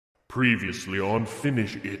Previously on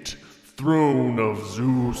Finish It, Throne of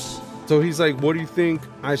Zeus. So he's like, what do you think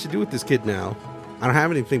I should do with this kid now? I don't have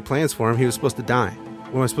anything plans for him. He was supposed to die.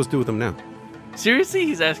 What am I supposed to do with him now? Seriously?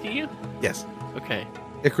 He's asking you? Yes. Okay.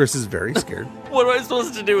 Icarus is very scared. What am I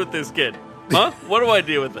supposed to do with this kid? Huh? What do I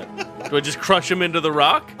do with it? Do I just crush him into the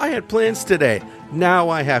rock? I had plans today. Now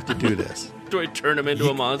I have to do this. Do I turn him into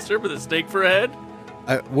a monster with a stake for a head?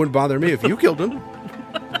 It wouldn't bother me if you killed him.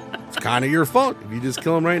 It's kind of your fault. If you just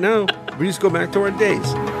kill him right now, we just go back to our days.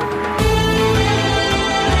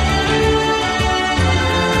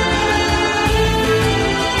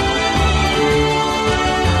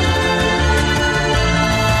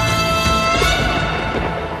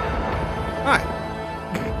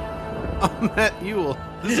 I'm Matt Ewell.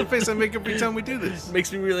 This is the face I make every time we do this.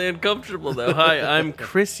 Makes me really uncomfortable, though. Hi, I'm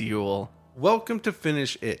Chris Ewell. Welcome to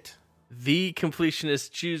Finish It. The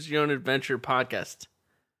Completionist Choose Your Own Adventure podcast.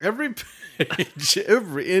 Every page,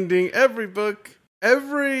 every ending, every book,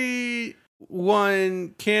 everyone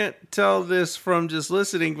can't tell this from just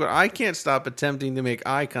listening, but I can't stop attempting to make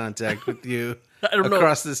eye contact with you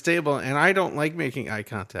across this table, and I don't like making eye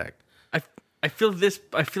contact. I feel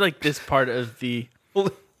like this part of the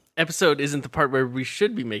episode isn't the part where we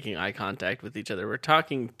should be making eye contact with each other. We're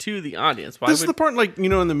talking to the audience. This is the part, like, you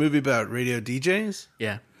know, in the movie about radio DJs?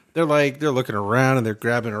 Yeah. They're looking around and they're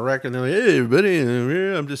grabbing a record and they're like, hey, everybody,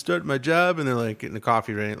 I'm just starting my job. And they're like getting the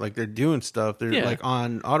coffee ready. Like they're doing stuff. They're like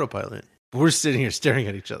on autopilot. We're sitting here staring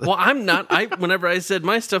at each other. Well, I'm not. Whenever I said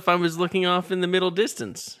my stuff, I was looking off in the middle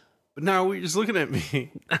distance. But now we're just looking at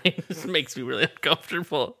me. This makes me really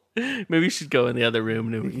uncomfortable. Maybe we should go in the other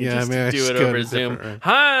room and we can just do it over Zoom.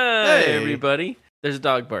 Hi, everybody. There's a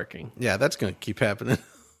dog barking. Yeah, that's going to keep happening.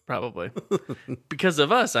 Probably. Because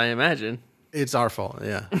of us, I imagine. It's our fault,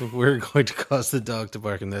 yeah. We're going to cause the dog to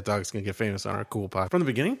bark, and that dog's going to get famous on our cool pod. From the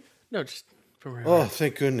beginning? No, just from right. Oh,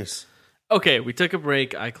 thank goodness. Okay, we took a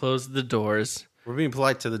break. I closed the doors. We're being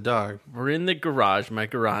polite to the dog. We're in the garage, my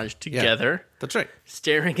garage, together. Yeah, that's right.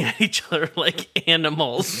 Staring at each other like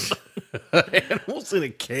animals. Animals in a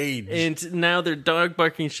cage. And now their dog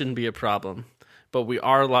barking shouldn't be a problem. But we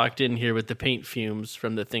are locked in here with the paint fumes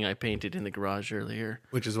from the thing I painted in the garage earlier.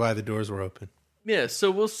 Which is why the doors were open. Yeah, so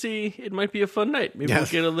we'll see. It might be a fun night. Maybe we'll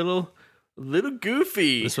get a little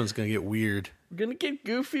goofy. This one's going to get weird. We're going to get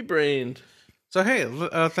goofy brained. So, hey,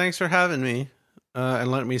 thanks for having me and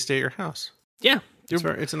letting me stay at your house. Yeah.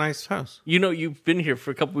 It's a nice house. You know, you've been here for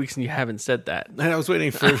a couple weeks and you haven't said that. And I was waiting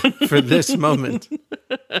for this moment,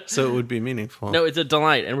 so it would be meaningful. No, it's a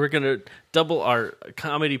delight, and we're going to double our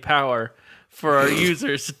comedy power for our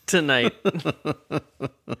users tonight.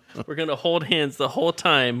 We're going to hold hands the whole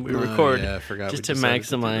time we record just to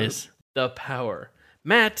maximize the power.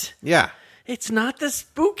 Matt. Yeah. It's not the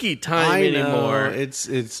spooky time anymore. It's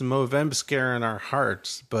Movember in our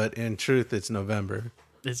hearts, but in truth, it's November.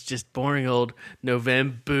 It's just boring old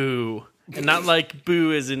November. And not like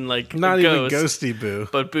boo as in like not a even ghost, ghosty boo.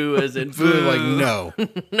 But boo as in boo. Like no.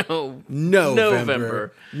 No.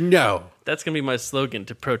 November. No. That's going to be my slogan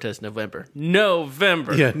to protest November.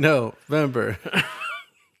 November. Yeah, November.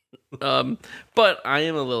 But I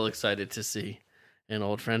am a little excited to see an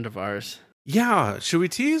old friend of ours. Yeah. Should we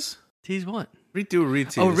tease? Tease what? Do a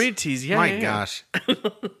read tease. Oh, read tease. Yeah. My gosh. Well,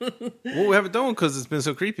 we haven't done one because it's been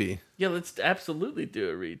so creepy. Yeah, let's absolutely do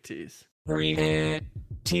a read tease. Read it.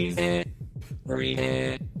 Tease it. Read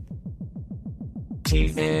it.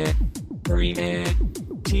 Tease it. Read it.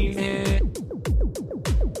 Tease it.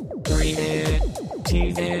 Read it.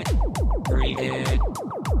 Tease it. Read it.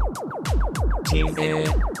 Tease it.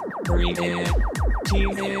 Read it.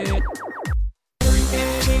 Tease it.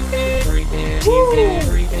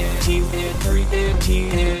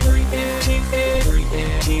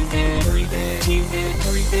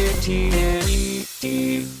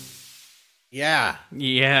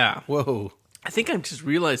 Yeah. Whoa. I think I'm just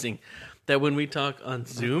realizing that when we talk on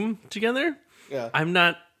Zoom together, I'm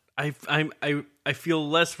not. I feel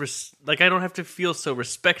less like I don't have to feel so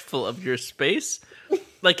respectful of your space.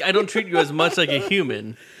 Like I don't treat you as much like a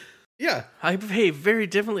human. Yeah, I behave very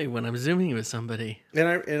differently when I'm Zooming with somebody. And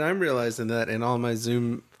I'm realizing that in all my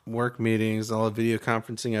Zoom work meetings, all the video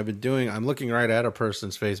conferencing I've been doing, I'm looking right at a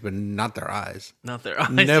person's face, but not their eyes. Not their eyes.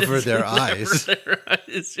 Never their eyes. Never their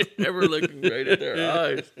eyes. You're never looking right at their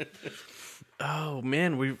eyes. Oh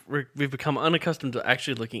man, we've become unaccustomed to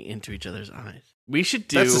actually looking into each other's eyes. We should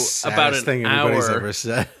do about an thing hour. Anybody's ever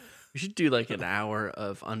said. We should do like an hour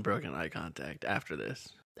of unbroken eye contact after this.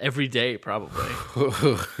 Every day, probably. I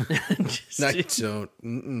don't.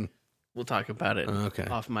 Mm-mm. We'll talk about it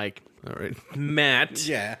off mic. All right. Matt.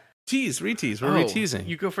 Yeah. Retease. We're reteasing.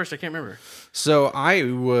 You go first. I can't remember. So I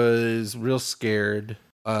was real scared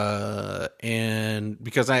And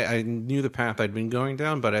because I knew the path I'd been going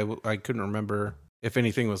down, but I couldn't remember if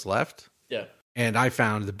anything was left. Yeah. And I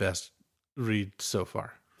found the best read so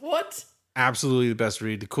far. What? Absolutely the best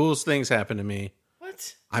read. The coolest things happen to me.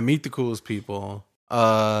 What? I meet the coolest people.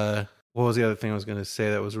 What was the other thing I was going to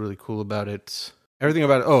say that was really cool about it? Everything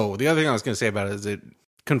about it. Oh, the other thing I was going to say about it is it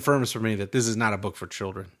confirms for me that this is not a book for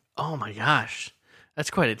children. Oh my gosh. That's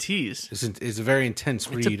quite a tease. It's a very intense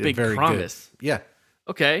read. It's a big and very promise. Good. Yeah.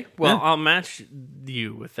 Okay. Well, Yeah. I'll match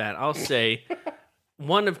you with that. I'll say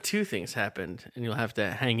one of two things happened, and you'll have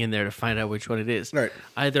to hang in there to find out which one it is. Right.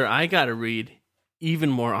 Either I got a read even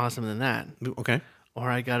more awesome than that, Okay. or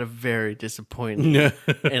I got a very disappointing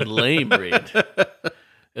and lame read.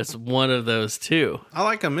 It's one of those two. I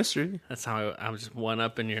like a mystery. That's how I'm just one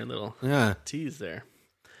up in your little Yeah. tease there.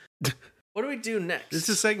 What do we do next? It's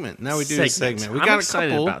a segment. Now we do a segment. We I'm got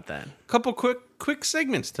excited a couple about that. couple quick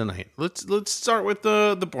segments tonight. Let's start with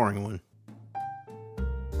the boring one.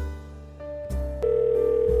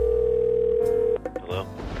 Hello?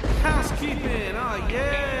 Housekeeping. Oh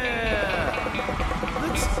yeah.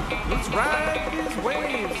 Let's ride these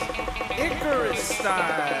waves, Icarus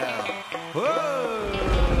style. Whoa.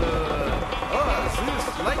 Oh,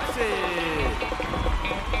 Zeus likes it.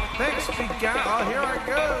 Thanks, big guy. Oh, here I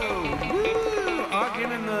go. Woo! I'll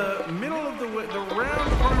get in the middle of the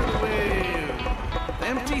round part of the wave. The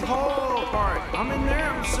empty hole part. I'm in there.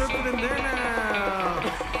 I'm surfing in there now.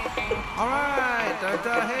 All right.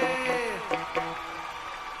 Hey.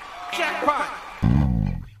 Jackpot.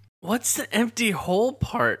 What's the empty hole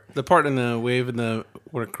part? The part in the wave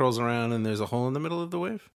where it curls around and there's a hole in the middle of the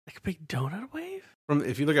wave. Like a big donut wave?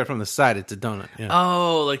 If you look at it from the side, it's a donut. Yeah.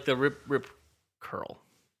 Oh, like the rip curl.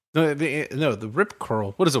 No, the rip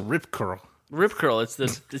curl. What is a rip curl? Rip curl. It's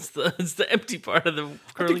the empty part of the I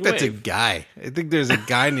curling think that's wave. a guy. I think there's a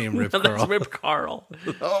guy named Rip No, Curl. that's Rip Carl.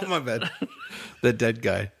 Oh, my bad. The dead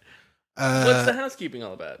guy. What's the housekeeping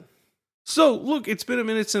all about? So, look, it's been a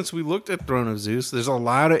minute since we looked at Throne of Zeus. There's a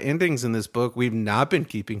lot of endings in this book. We've not been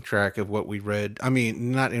keeping track of what we read. I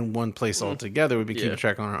mean, not in one place altogether. We've been keeping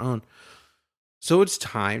track on our own. So it's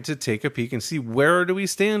time to take a peek and see where do we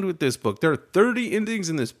stand with this book. There are 30 endings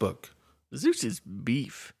in this book. Zeus is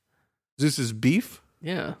beef. Zeus is beef?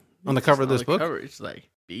 Yeah. On the cover of this On the book? cover, it's like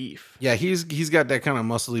beef. Yeah, he's got that kind of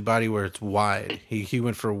muscly body where it's wide. He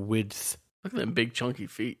went for width. Look at them big chunky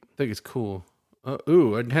feet. I think it's cool.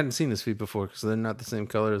 Ooh, I hadn't seen his feet before because they're not the same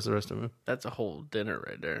color as the rest of him. That's a whole dinner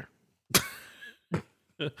right there.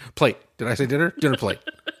 Plate. Did I say dinner? Dinner plate.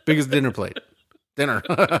 Biggest dinner plate. Dinner.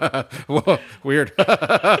 Whoa, weird.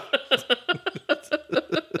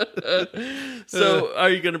 So, are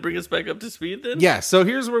you going to bring us back up to speed then? Yeah, so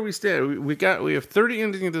here's where we stand. We have 30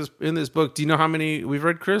 endings in this book. Do you know how many we've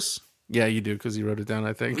read, Chris? Yeah, you do because you wrote it down,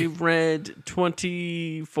 I think. We've read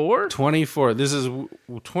 24? 24. This is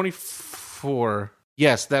 24.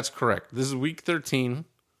 Yes, that's correct. This is week 13.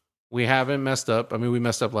 We haven't messed up. I mean, we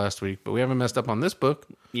messed up last week, but we haven't messed up on this book.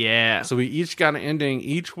 Yeah. So we each got an ending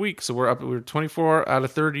each week. So we're 24 out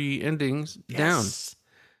of 30 endings down.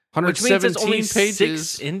 Which means there's 117 only pages.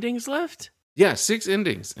 6 endings left? Yeah, 6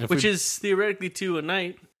 endings. And Which is theoretically 2 a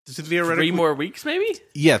night. theoretically 3 more weeks, maybe?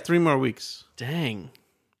 Yeah, 3 more weeks. Dang.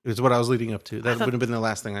 Is what I was leading up to. That would have been the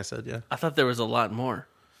last thing I said, yeah. I thought there was a lot more.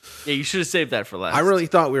 Yeah, you should have saved that for last. I really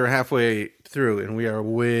thought we were halfway through, and we are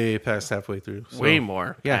way past halfway through. So, way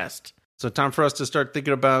more yeah. past. So time for us to start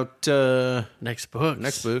thinking about Next books.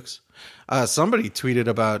 next books. Somebody tweeted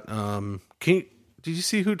about. Did you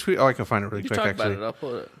see who tweeted? Oh, I can find it really You quick. talk Actually, about it. I'll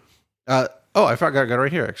pull it. I forgot. I got it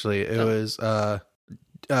right here. Actually, it was at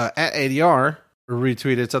ADR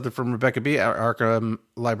retweeted something from Rebecca B at Arkham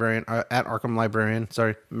Librarian. At Arkham Librarian.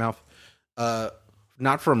 Sorry, mouth.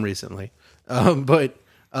 Not from recently, but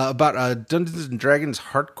about a Dungeons and Dragons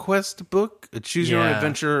Heart Quest book, a choose your own Yeah.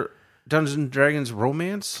 adventure Dungeons and Dragons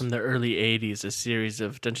romance. From the early 80s, a series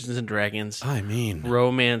of Dungeons and Dragons I mean,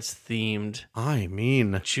 romance-themed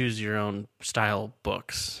choose your own style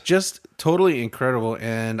books. just totally incredible.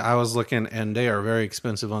 And I was looking, and they are very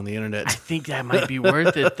expensive on the I internet. think that might be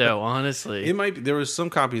worth it, though, honestly. It might be. There was some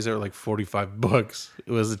copies that were like $45.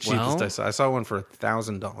 It was the cheapest Well- I saw. I saw one for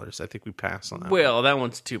 $1,000. I think we passed on that. Well, that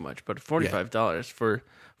one's too much, but $45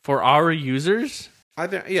 for our users, I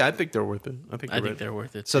think they're worth it. I think they're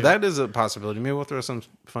worth it. So too. that is a possibility. Maybe we'll throw some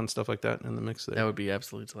fun stuff like that in the mix there. that would be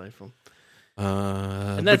absolutely delightful.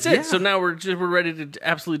 And And that's it. So now we're ready to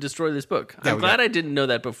absolutely destroy this book. Yeah, I'm we glad got- I didn't know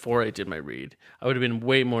that before I did my read. I would have been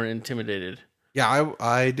way more intimidated Yeah,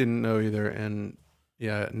 I didn't know either, and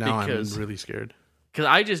yeah, now Because- I'm really scared. because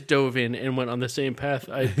I just dove in and went on the same path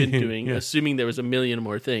I've been doing, Yeah. assuming there was a million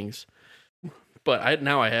more things. But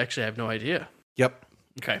now I actually have no idea. Yep.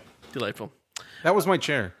 Okay, delightful. That was my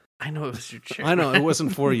chair. I know it was your chair. I know, it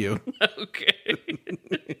wasn't for you. Okay.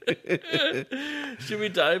 Should we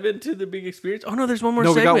dive into the big experience? Oh no, there's one more.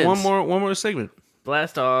 No, segment. we got one more segment.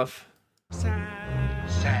 Blast off. What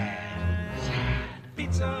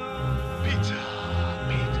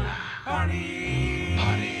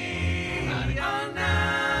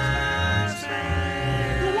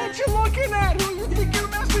you looking at? Who you think you're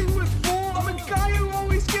messing with, fool? I'm a guy who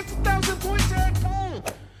always gets 1,000 points at pool.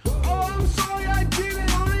 Oh, I'm sorry, I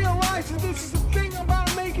didn't realize that this is the thing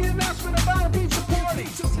about making an announcement about a pizza party.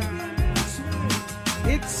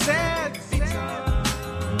 It's sad.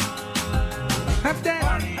 Have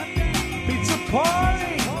that pizza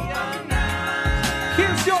party.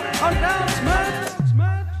 Here's your announcement.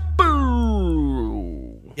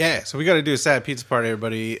 Yeah, so we got to do a sad pizza party,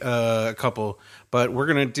 everybody. A couple, but we're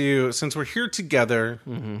gonna do, since we're here together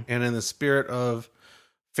and in the spirit of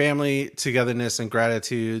family togetherness and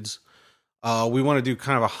gratitudes. We want to do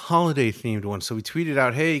kind of a holiday themed one. So we tweeted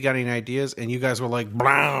out, "Hey, you got any ideas?" And you guys were like,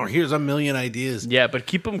 "Blah, here's a million ideas." Yeah, but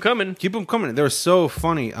keep them coming. Keep them coming. They were so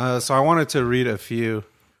funny. So I wanted to read a few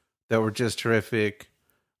that were just terrific.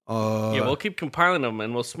 Yeah, we'll keep compiling them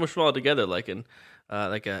and we'll smush them all together like a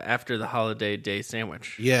after the holiday day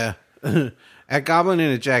sandwich. Yeah. At Goblin in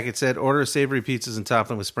a Jacket said, "Order savory pizzas and top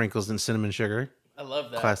them with sprinkles and cinnamon sugar." I love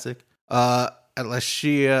that. Classic.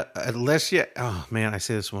 Alessia, oh man, I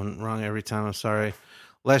say this one wrong every time. I'm sorry.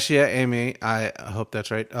 Alessia Amy, I hope that's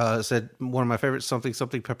right. Said one of my favorites, something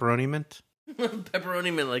pepperoni mint.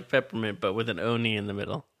 Pepperoni mint like peppermint, but with an oni in the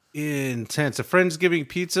middle. Intense. A Friendsgiving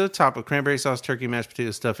pizza, topped with cranberry sauce, turkey, mashed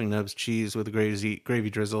potatoes, stuffing, nubs, cheese with a gravy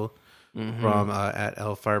drizzle from at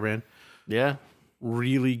El Firebrand. Yeah,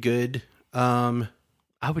 really good.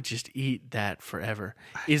 I would just eat that forever.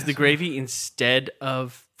 Is the gravy instead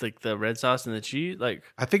of like the red sauce and the cheese? Like,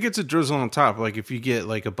 I think it's a drizzle on top. Like if you get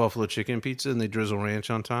like a buffalo chicken pizza and they drizzle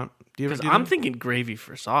ranch on top. Do you ever do that? I'm thinking gravy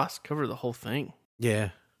for sauce. Cover the whole thing. Yeah.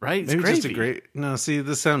 Right? It's Maybe gravy. just a great. No, see,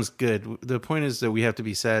 this sounds good. The point is that we have to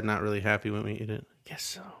be sad, not really happy when we eat it. Guess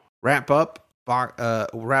so. Wrap or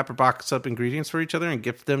box up ingredients for each other and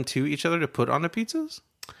gift them to each other to put on the pizzas.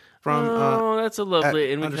 From that's a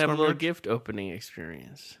lovely, and we can have a little George. gift opening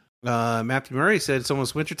experience. Matthew Murray said it's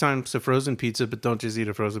almost wintertime, so frozen pizza, but don't just eat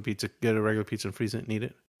a frozen pizza. Get a regular pizza and freeze it and eat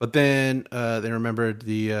it. But then they remembered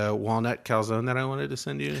the walnut calzone that I wanted to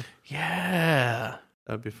send you. Yeah.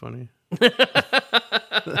 That'd be funny. And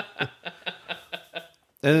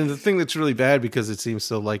then the thing that's really bad because it seems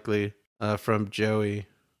so likely from Joey,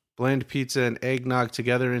 blend pizza and eggnog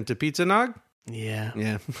together into pizza nog. Yeah.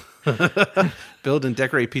 Yeah. Build and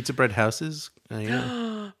decorate pizza bread houses.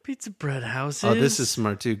 Yeah. Pizza bread houses. Oh, this is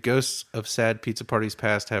smart too. Ghosts of sad pizza parties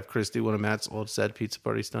past have Chris do one of Matt's old sad pizza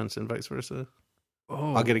party stunts and vice versa.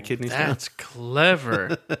 Oh, I'll get a kidney stone. That's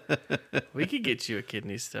clever. We could get you a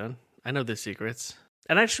kidney stone. I know the secrets.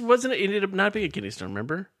 And actually, it ended up not being a kidney stone,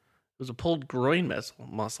 remember? It was a pulled groin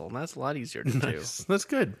muscle, and that's a lot easier to do. That's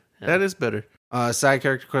good. Yeah. That is better. Side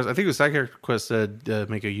character quest. I think it was side character quest said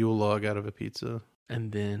make a Yule log out of a pizza.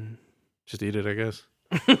 And then Just eat it, I guess.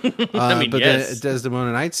 I mean, but yes. then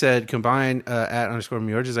Desdemona Knight said combine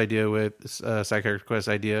 @_Miorge's idea with side character quest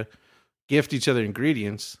idea, gift each other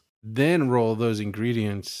ingredients, then roll those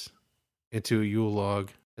ingredients into a Yule log,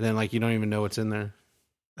 and then like you don't even know what's in there.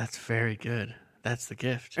 That's very good. That's the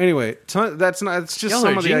gift. Anyway, that's not. It's just Y'all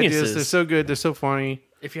some are of the ideas. geniuses. They're so good. They're so funny.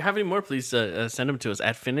 If you have any more, please send them to us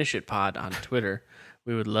at FinishItPod on Twitter.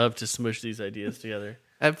 We would love to smush these ideas together.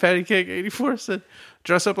 At PattyCake84 said,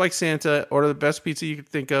 dress up like Santa, order the best pizza you can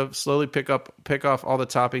think of, slowly pick off all the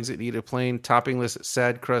toppings and eat a plain, toppingless,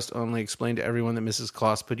 sad crust only. Explain to everyone that Mrs.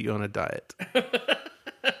 Claus put you on a diet.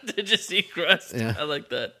 Did you see crust? Yeah. I like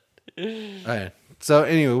that. All right. So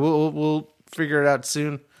anyway, we'll figure it out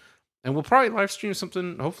soon, and we'll probably live stream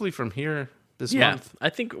something hopefully from here this month.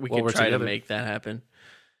 I think we While can we're try together. to make that happen.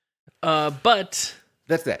 But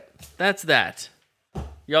That's that. that's that.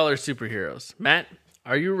 Y'all are superheroes. Matt,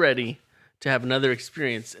 are you ready to have another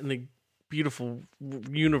experience in the beautiful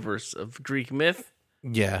universe of Greek myth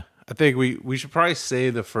Yeah, I think we should probably say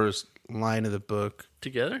the first line of the book.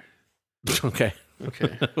 together? Okay.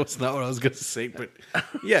 Okay. That's not what I was going to say, but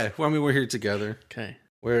yeah. Well, I mean, we're here together. Okay.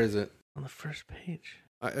 Where is it? On the first page.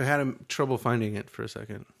 I had trouble finding it for a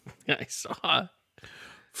second. I saw.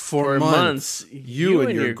 For months, you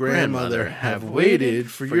and your grandmother have waited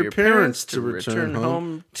for your parents to return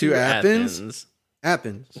home to Athens.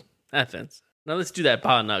 Athens. Athens. Now let's do that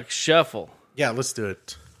Bottleneck Shuffle. Yeah, let's do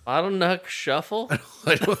it. Bottleneck Shuffle?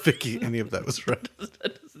 I don't think any of that was right.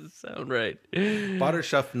 That doesn't sound right.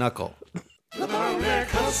 Buttershuff knuckle. The bottleneck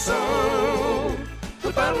hustle. The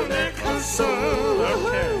the battle necklace.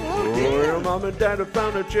 Royal mom and dad have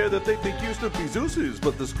found a chair that they think used to be Zeus's,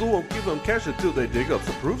 but the school won't give them cash until they dig up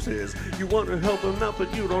some proofs. You want to help them out,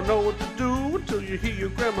 but you don't know what to do until you hear your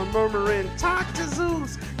grandma murmuring, talk to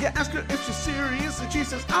Zeus. You ask her if she's serious, and she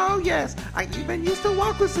says, oh yes, I even used to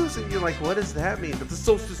walk with Zeus. And you're like, what does that mean? That the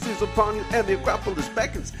solstice is upon you and the Acropolis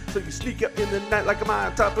beckons, so you sneak up in the night like a mile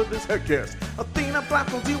on top of this headcast. Athena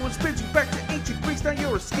blindfolds you and spins you back to ancient Greece. Now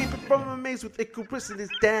you're escaping from a maze with Icarus and his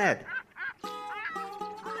dad.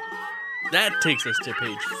 That takes us to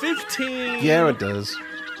page 15. Yeah, it does.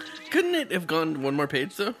 Couldn't it have gone one more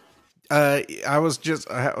page, though? I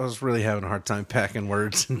was really having a hard time packing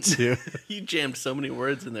words into. You jammed so many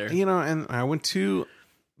words in there. And I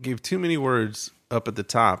gave too many words up at the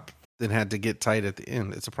top, then had to get tight at the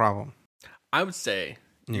end. It's a problem. I would say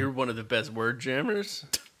you're one of the best word jammers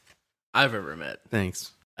I've ever met.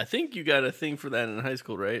 Thanks. I think you got a thing for that in high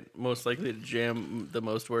school, right? Most likely to jam the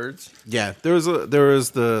most words. Yeah, there was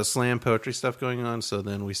the slam poetry stuff going on, so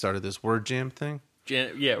then we started this word jam thing.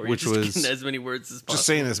 Which was getting as many words as possible. Just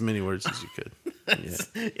saying as many words as you could.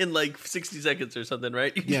 In like 60 seconds or something,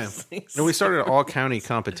 right? And we started an all-county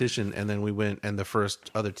competition, and then we went, and the first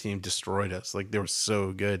other team destroyed us. Like, they were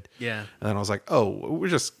so good. Yeah. And then I was like, oh,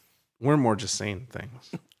 we're more just saying things.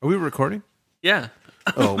 Are we recording? Yeah.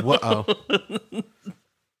 Oh, what? Oh.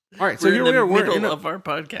 All right, so we're here in the we are. Middle of our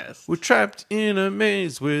podcast. We're trapped in a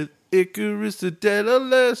maze with Icarus the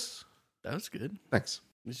Daedalus. That was good. Thanks.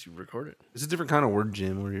 You should record it. It's a different kind of word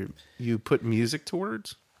jam where you put music to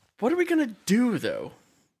words. What are we going to do, though?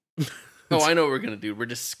 Oh, I know what we're going to do. We're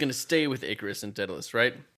just going to stay with Icarus and Daedalus,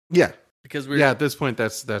 right? Yeah. Because at this point,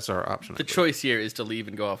 that's our option. The choice here is to leave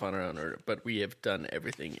and go off on our own, but we have done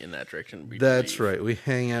everything in that direction. That's right. We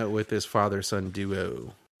hang out with this father-son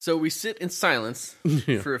duo. So we sit in silence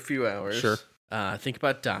for a few hours. Sure. Think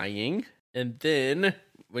about dying. And then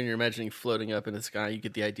when you're imagining floating up in the sky, you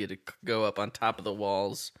get the idea to go up on top of the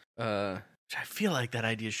walls. I feel like that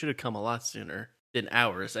idea should have come a lot sooner than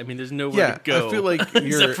hours. I mean, there's nowhere to go. I feel like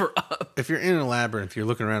except for up. If you're in a labyrinth, you're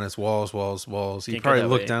looking around, it's walls. You probably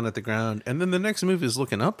look down at the ground. And then the next move is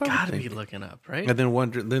looking up. Gotta be looking up, right? And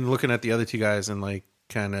then looking at the other two guys and like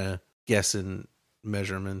kind of guessing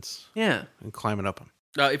measurements. Yeah. And climbing up them.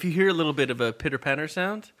 If you hear a little bit of a pitter-patter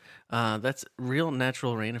sound, that's real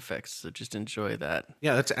natural rain effects, so just enjoy that.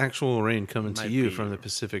 Yeah, that's actual rain coming to you from the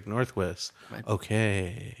Pacific Northwest.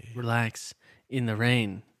 Okay. Relax in the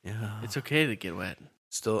rain. Yeah. It's okay to get wet.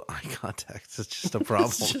 Still eye contact. It's just a problem.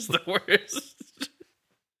 It's just the worst.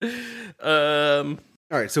 All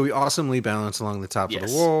right, so we awesomely balance along the top of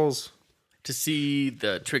the walls. To see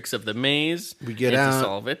the tricks of the maze. We get out. To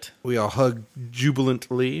solve it. We all hug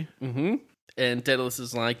jubilantly. Mm-hmm. And Daedalus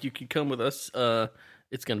is like, you can come with us.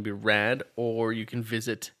 It's going to be rad. Or you can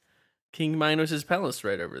visit King Minos' palace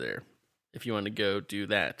right over there. If you want to go do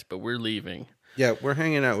that. But we're leaving. Yeah, we're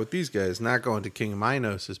hanging out with these guys, not going to King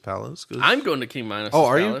Minos' palace. I'm going to King Minos'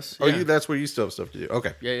 palace. Are you? Oh, you? That's where you still have stuff to do.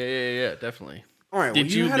 Okay. Yeah, definitely. All right, well,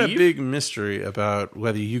 you had a big mystery about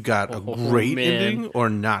whether you got a great ending or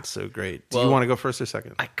not so great. Do you want to go first or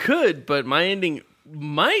second? I could, but my ending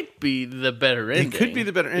might be the better ending. It could be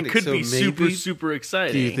the better ending. It could be super, super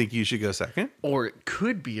exciting. Do you think you should go second? Or it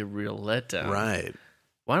could be a real letdown. Right.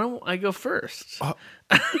 Why don't I go first? Oh,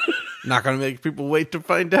 not going to make people wait to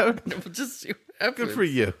find out? Just see what happens. Good for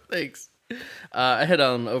you. Thanks. I head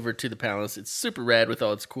on over to the palace. It's super rad with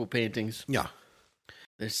all its cool paintings. Yeah.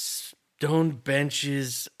 There's stone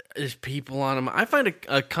benches. There's people on them. I find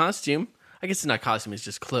a costume. I guess it's not costume. It's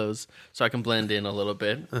just clothes. So I can blend in a little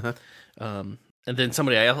bit. Uh-huh. And then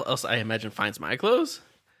somebody else, I imagine, finds my clothes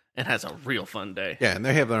and has a real fun day. Yeah, and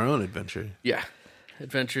they have their own adventure. Yeah.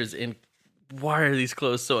 Adventures in... Why are these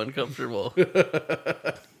clothes so uncomfortable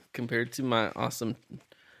compared to my awesome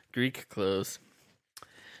Greek clothes?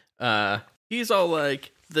 He's all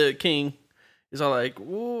like... The king is all like,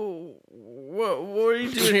 whoa, what are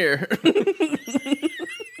you doing here?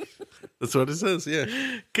 That's what it says, yeah.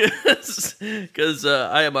 Because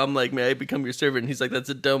I'm like, may I become your servant? And he's like, that's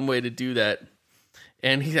a dumb way to do that.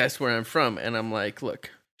 And he asks where I'm from. And I'm like, look,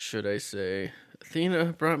 should I say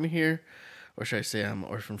Athena brought me here? Or should I say I'm an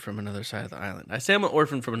orphan from another side of the island? I say I'm an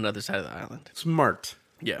orphan from another side of the island. Smart.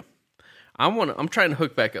 Yeah. I'm trying to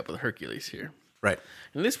hook back up with Hercules here. Right.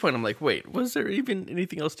 And at this point, I'm like, wait, was there even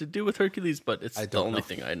anything else to do with Hercules? But it's the only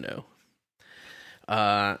thing I know.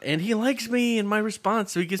 And he likes me in my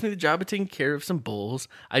response, so he gives me the job of taking care of some bulls.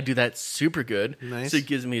 I do that super good. Nice. So he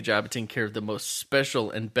gives me a job of taking care of the most special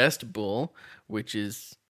and best bull, which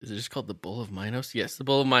is it just called the Bull of Minos? Yes, the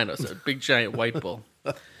Bull of Minos, a big giant white bull.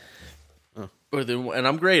 And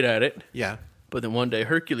I'm great at it. Yeah. But then one day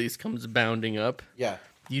Hercules comes bounding up. Yeah.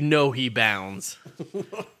 You know he bounds.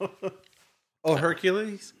 Oh,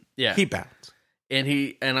 Hercules? Yeah. He bounds.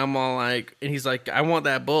 And I'm all like, and he's like, I want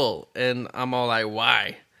that bull. And I'm all like,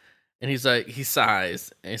 why? And he's like, he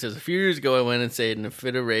sighs. And he says, a few years ago, I went and said, in a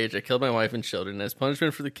fit of rage, I killed my wife and children. As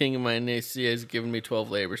punishment for the king of my nation, he has given me 12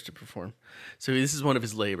 labors to perform. So this is one of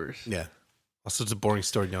his labors. Yeah. Also, it's a boring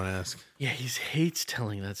story, don't ask. Yeah, he hates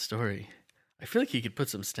telling that story. I feel like he could put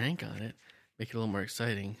some stank on it, make it a little more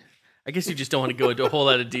exciting. I guess you just don't want to go into a whole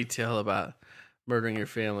lot of detail about murdering your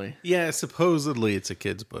family. Yeah, supposedly it's a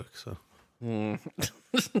kid's book, so.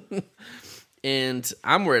 And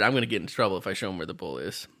I'm worried I'm going to get in trouble if I show him where the bull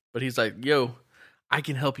is. But he's like, yo, I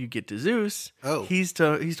can help you get to Zeus. Oh. He's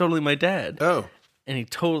totally my dad. Oh. And he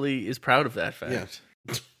totally is proud of that fact.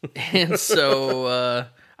 Yeah. And so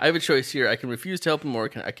I have a choice here. I can refuse to help him or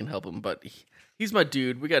I can help him. But he's my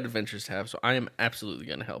dude. We got adventures to have, so I am absolutely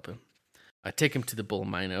going to help him. I take him to the bull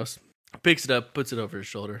Minos. Picks it up, puts it over his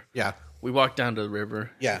shoulder. Yeah. We walk down to the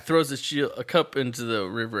river. Yeah. Throws a cup into the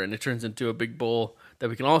river, and it turns into a big bowl that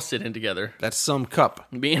we can all sit in together. That's some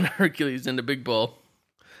cup Me and Hercules in the big bowl.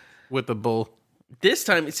 with the bull. This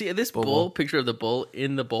time, see, this Bull. bowl, picture of the bull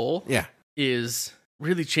in the bowl, Yeah. is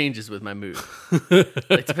really changes with my mood.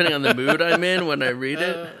 Like, depending on the mood I'm in when I read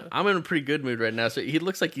it, I'm in a pretty good mood right now. So he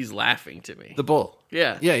looks like he's laughing to me. The bull.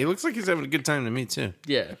 Yeah. Yeah, he looks like he's having a good time to me, too.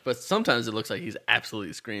 Yeah. But sometimes it looks like he's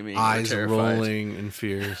absolutely screaming. or Eyes terrified. rolling in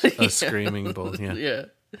fears. A screaming bull. Yeah. Yeah.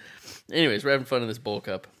 Anyways, we're having fun in this bowl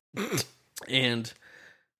cup. And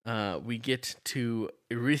we get to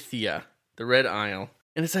Erythia, the Red Isle.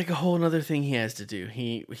 And it's like a whole other thing he has to do.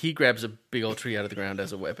 He grabs a big old tree out of the ground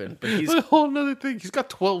as a weapon. But he's... It's a whole nother thing. He's got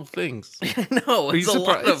 12 things. No, it's you a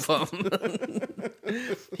lot of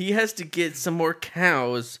them. He has to get some more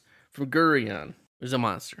cows from Gurion, who's a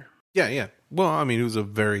monster. Yeah, yeah. Well, I mean, he was a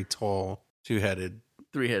very tall, two-headed,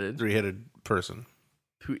 Three-headed. three-headed person.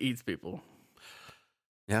 Who eats people.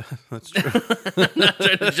 Yeah, that's true. I'm not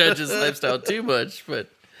trying to judge his lifestyle too much, but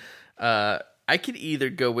I could either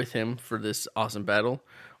go with him for this awesome battle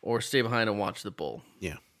or stay behind and watch the bull.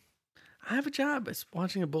 Yeah. I have a job. It's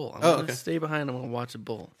watching a bull. I'm Oh, going to stay behind. I'm going to watch a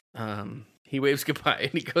bull. He waves goodbye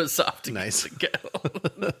and he goes off to Nice. get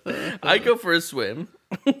the cattle. I go for a swim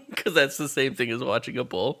because that's the same thing as watching a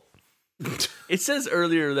bull. It says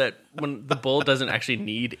earlier that when the bull doesn't actually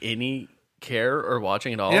need any care or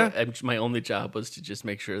watching at all, Yeah. and my only job was to just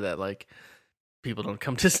make sure that like people don't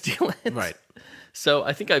come to steal it. Right. So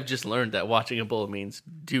I think I've just learned that watching a bull means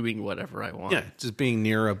doing whatever I want. Yeah, just being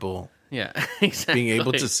near a bull. Yeah, exactly. Being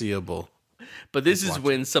able to see a bull. But this is watching.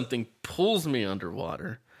 when something pulls me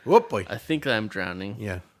underwater. Whoop, boy. I think I'm drowning,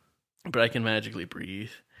 Yeah. but I can magically breathe.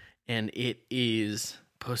 And it is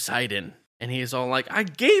Poseidon. And he's all like, I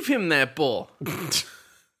gave him that bull.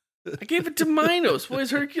 I gave it to Minos. Why does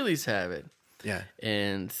Hercules have it? Yeah.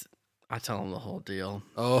 And I tell him the whole deal.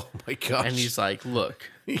 Oh, my gosh. And he's like, look,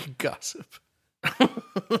 You gossip.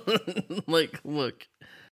 look,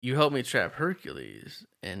 you help me trap Hercules,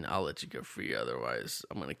 and I'll let you go free. Otherwise,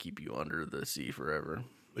 I'm going to keep you under the sea forever.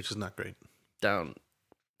 Which is not great. Down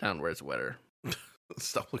where it's wetter.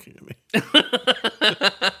 Stop looking at me.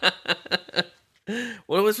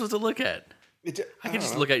 What am I supposed to look at? I can don't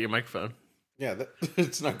just know. look at your microphone. Yeah,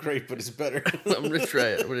 it's not great, but it's better. I'm going to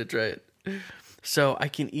try it. So I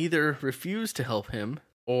can either refuse to help him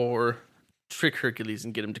or trick Hercules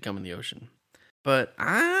and get him to come in the ocean. But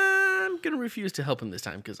I'm going to refuse to help him this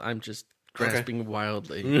time because I'm just grasping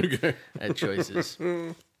wildly at choices.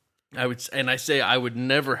 I say I would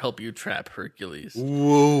never help you trap Hercules,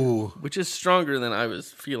 Whoa. which is stronger than I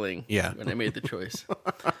was feeling when I made the choice.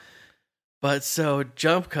 But so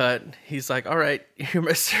jump cut, he's like, all right, you're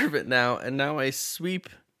my servant now. And now I sweep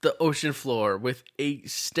the ocean floor with a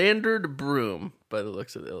standard broom by the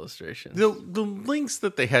looks of the illustration. The links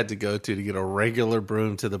that they had to go to get a regular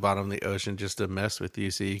broom to the bottom of the ocean just to mess with you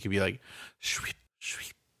so you could be like, sweep,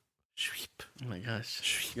 sweep, sweep. Oh my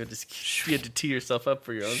gosh. You had to tee yourself up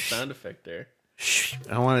for your own sound effect there.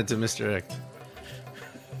 I wanted to misdirect.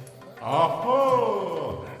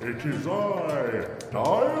 Aha! It is I,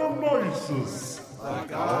 Dionysus. The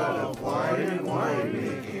god of wine and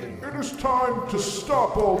winemaking. It is time to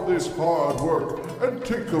stop all this hard work and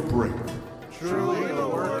take a break. Truly the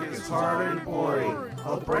work is hard and boring.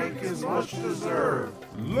 A break is much deserved.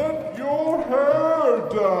 Let your hair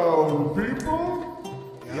down, people.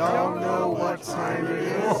 Y'all know what time it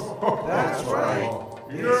is? That's right.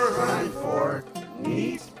 It's time for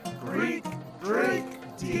Neat Greek Drink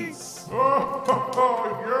Deets.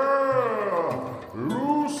 Yeah!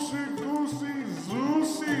 Loosey goosey,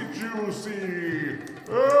 zoosey juicy.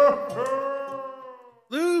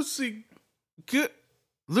 Lucy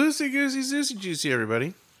Loosey Goosey Zuicy Juicy,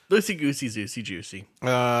 everybody. Loosey goosey, zoosey juicy.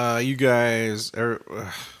 You guys are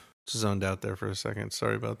zoned out there for a second.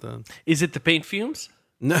 Sorry about that. Is it the paint fumes?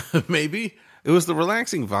 No, maybe. It was the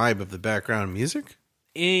relaxing vibe of the background music.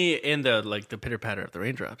 And the pitter patter of the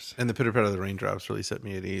raindrops. And the pitter patter of the raindrops really set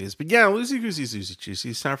me at ease. But yeah, Loosey Goosey Zuicy Juicy.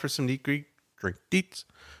 It's time for some neat Greek drink deets.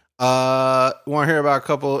 Want to hear about a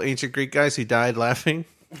couple ancient Greek guys who died laughing?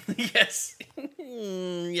 Yes.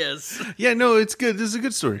 Yes. Yeah, no, it's good. This is a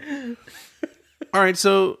good story. All right,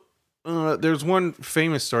 so there's one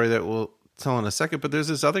famous story that we'll tell in a second, but there's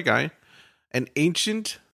this other guy, an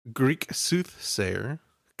ancient Greek soothsayer,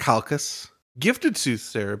 Calchas, gifted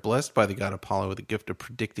soothsayer, blessed by the god Apollo with the gift of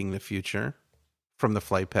predicting the future from the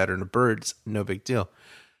flight pattern of birds. No big deal.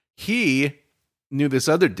 He knew this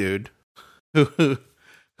other dude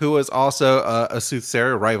who was also a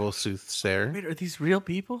soothsayer, a rival soothsayer. Wait, are these real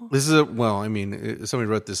people? This is somebody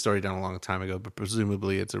wrote this story down a long time ago, but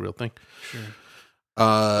presumably it's a real thing. Sure.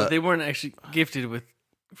 But they weren't actually gifted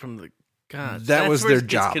from the gods. That was their It's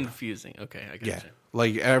job. confusing. Okay, I get Yeah, you.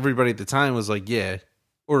 like everybody at the time was like, yeah,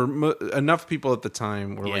 or enough people at the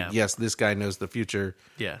time were Yeah. like, yes, this guy knows the future.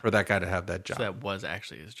 Yeah. For that guy to have that job. So that was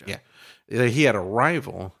actually his job. Yeah. He had a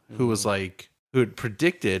rival who was who had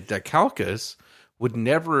predicted that Calchas would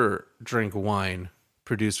never drink wine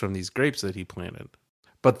produced from these grapes that he planted.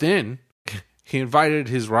 But then he invited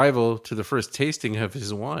his rival to the first tasting of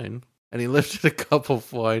his wine, and he lifted a cup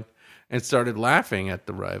of wine and started laughing at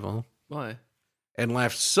the rival. Why? And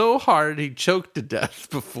laughed so hard he choked to death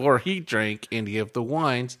before he drank any of the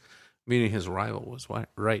wines, meaning his rival was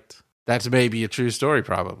right. That's maybe a true story,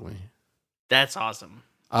 probably. That's awesome.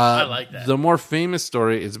 I like that. The more famous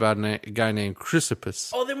story is about a guy named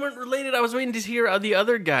Chrysippus. Oh, they weren't related. I was waiting to hear how the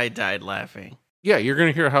other guy died laughing. Yeah, you're going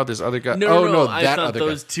to hear how this other guy... No, I that thought other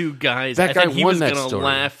those guy. two guys... That I guy thought he won was that gonna story.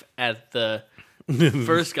 laugh at the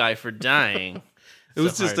first guy for dying. It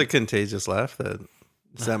was So just hard. a contagious laugh.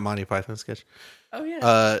 It's that Monty Python sketch. Oh,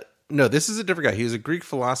 yeah. No, this is a different guy. He was a Greek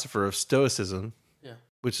philosopher of Stoicism, Yeah.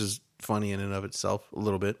 which is funny in and of itself, a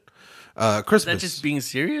little bit. Is Chrysippus. that just being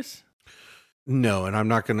serious? No, and I'm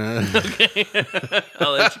not going to... Okay.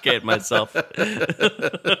 I'll educate myself.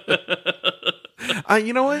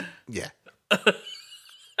 You know what? Yeah.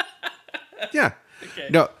 Yeah. Okay.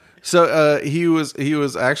 No. So he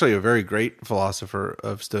was actually a very great philosopher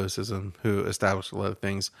of Stoicism who established a lot of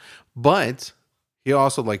things, but he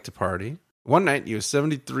also liked to party. One night, he was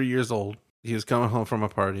 73 years old. He was coming home from a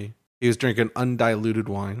party. He was drinking undiluted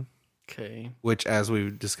wine, Okay. which, as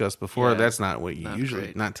we've discussed before, Yeah, that's not what you not usually,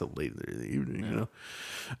 great. not till later in the evening, you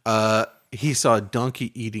know. He saw a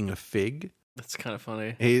donkey eating a fig. That's kind of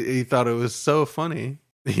funny. He thought it was so funny.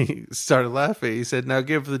 He started laughing. He said, "Now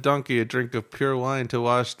give the donkey a drink of pure wine to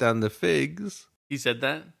wash down the figs." He said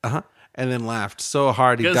that? Uh-huh. And then laughed so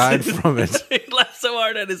hard he died from it. He laughed so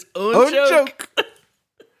hard at his own Oh, joke.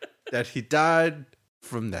 That he died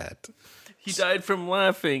from that. He died from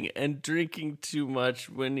laughing and drinking too much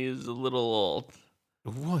when he was a little old.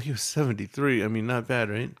 Well, he was 73. I mean, not bad,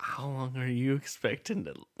 right? How long are you expecting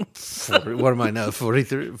to... 40, what am I now?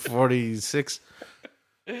 43, 46?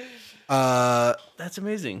 That's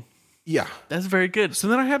amazing. Yeah. That's very good. So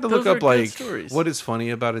then I had to Those look are up, good like, stories. what is funny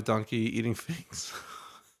about a donkey eating figs?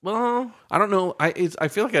 Well, I don't know. I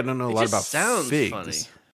feel like I don't know a it lot just about sounds figs. funny.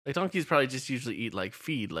 Like donkeys probably just usually eat like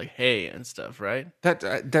feed, like hay and stuff, right?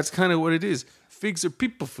 That's kind of what it is. Figs are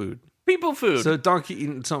people food. People food. So a donkey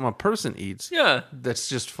eating something a person eats. yeah. That's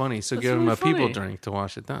just funny. So That's give him really a people funny. drink to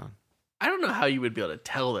wash it down. I don't know how you would be able to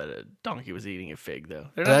tell that a donkey was eating a fig, though.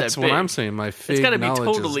 They're not That's that what big. I'm saying. My fig It's got to be knowledge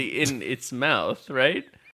is- totally in its mouth, right?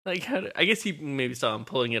 Like, I guess he maybe saw him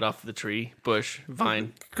pulling it off the tree, bush,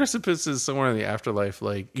 vine. Chrysippus is somewhere in the afterlife.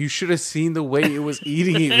 Like, you should have seen the way it was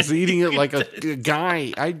eating it. It was eating it like a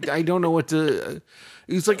guy. I don't know what to...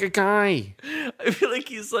 It was like a guy. I feel like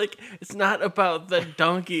he's like, it's not about the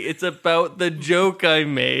donkey, it's about the joke I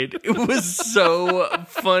made. It was so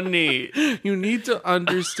funny. You need to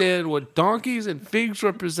understand what donkeys and figs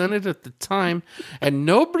represented at the time, and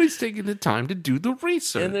nobody's taking the time to do the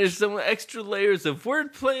research. And there's some extra layers of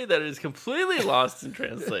wordplay that is completely lost in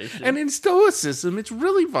translation. And in Stoicism, it's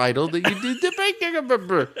really vital that you do the...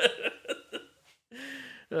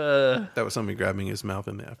 That was somebody grabbing his mouth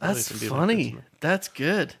in the afterlife. That's and being like, funny. That's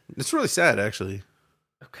good. It's really sad, actually.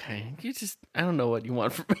 Okay. I don't know what you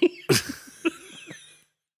want from me.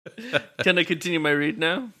 Can I continue my read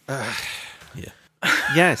now?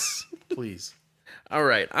 Yes, please. All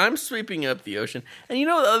right. I'm sweeping up the ocean. And you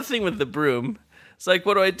know the other thing with the broom? It's like,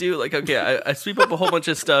 what do I do? Like, okay, I sweep up a whole bunch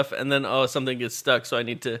of stuff, and then, something gets stuck, so I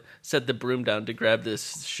need to set the broom down to grab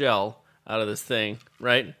this shell out of this thing,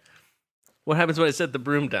 right? What happens when I set the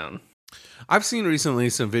broom down? I've seen recently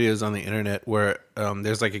some videos on the internet where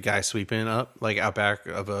there's like a guy sweeping up, like out back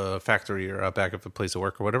of a factory or out back of a place of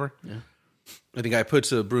work or whatever. Yeah. And the guy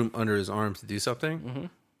puts a broom under his arm to do something,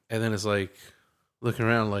 and then it's like looking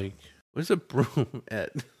around, like, "Where's the broom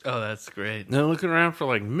at?" Oh, that's great. And they're looking around for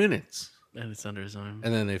like minutes, And it's under his arm.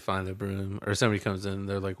 and then they find the broom, or somebody comes in, and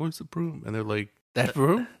they're like, "Where's the broom?" And they're like, "That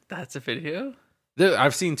broom?" That's a video?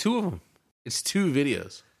 I've seen 2 of them. It's 2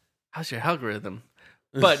 videos. How's your algorithm?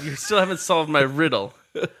 But you still haven't solved my riddle.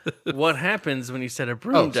 What happens when you set a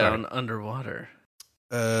broom down underwater?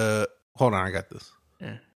 Hold on, I got this.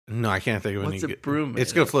 Yeah. No, I can't think of What's a any. broom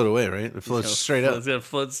It's made gonna of? float away, right? It floats straight up. It's going to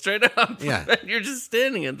float straight up. Yeah. And you're just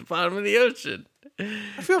standing at the bottom of the ocean.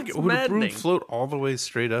 I feel like It's would a broom maddening. float all the way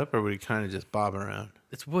straight up, or would it kind of just bob around?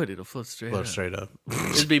 It's wood. It'll float straight Float up. straight up.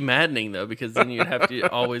 It'd be maddening, though, because then you'd have to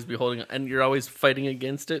always be holding, and you're always fighting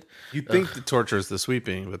against it. You think the torture is the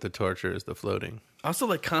sweeping, but the torture is the floating. Also,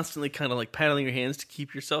 like, constantly kind of like paddling your hands to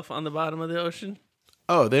keep yourself on the bottom of the ocean.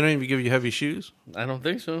 Oh, they don't even give you heavy shoes? I don't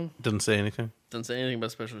think so. Doesn't say anything. Doesn't say anything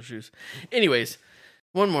about special shoes. Anyways,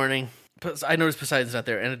 one morning, I noticed Poseidon's not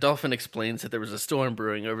there, and a dolphin explains that there was a storm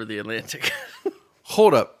brewing over the Atlantic.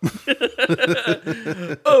 Hold up.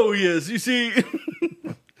 Oh, yes, you see.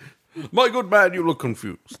 My good man, you look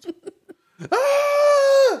confused.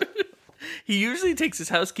 Ah! He usually takes his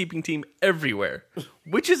housekeeping team everywhere,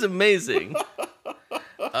 which is amazing.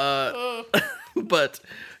 But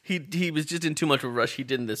he was just in too much of a rush. He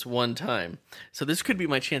didn't this one time. So this could be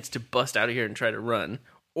my chance to bust out of here and try to run.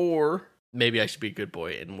 Or maybe I should be a good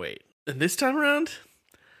boy and wait. And this time around,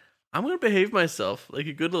 I'm going to behave myself like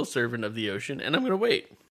a good little servant of the ocean, and I'm going to wait.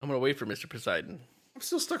 I'm going to wait for Mr. Poseidon. I'm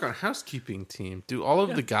still stuck on housekeeping team. Do all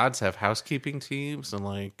of the gods have housekeeping teams and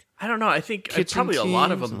like? I don't know. I think Kitchen probably a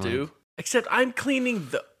lot of teams them and, do. like- Except I'm cleaning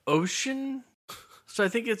the ocean. So I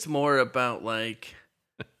think it's more about like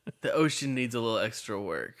the ocean needs a little extra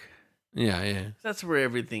work. Yeah. That's where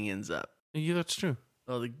everything ends up. Yeah, that's true.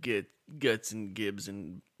 All the guts and gibs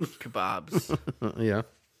and kebabs. Yeah.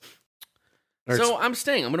 So I'm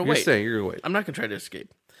staying. I'm going to You're wait. staying. You're gonna wait. I'm not going to try to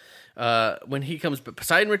escape. When he comes, but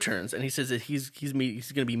Poseidon returns, and he says that he's going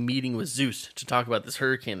to be meeting with Zeus to talk about this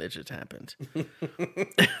hurricane that just happened.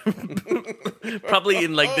 Probably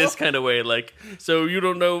in like this kind of way, like, so you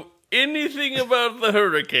don't know anything about the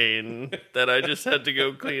hurricane that I just had to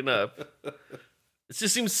go clean up. It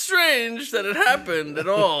just seems strange that it happened at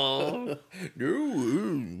all. Have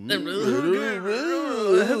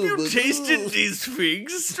you tasted these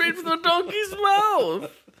figs straight from the donkey's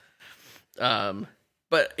mouth?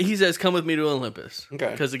 But he says, come with me to Olympus.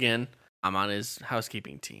 Okay. Because again, I'm on his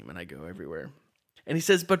housekeeping team and I go everywhere. And he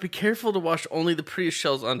says, but be careful to wash only the prettiest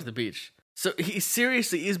shells onto the beach. So he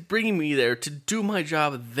seriously is bringing me there to do my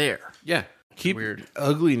job there. Yeah. Keep Weird.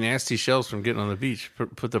 ugly, nasty shells from getting on the beach.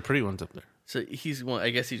 Put the pretty ones up there. So I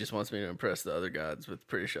guess he just wants me to impress the other gods with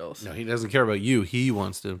pretty shells. No, he doesn't care about you. He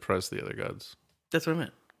wants to impress the other gods. That's what I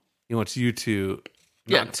meant. He wants you to.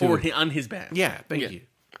 Yeah, not to- on his back. Yeah, thank Yeah. you.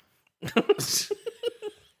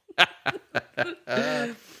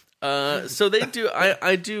 So they do.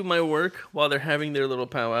 I do my work while they're having their little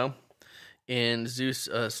powwow, and Zeus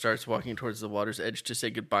starts walking towards the water's edge to say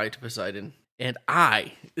goodbye to Poseidon. And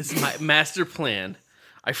this is my master plan.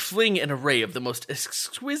 I fling an array of the most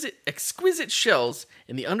exquisite shells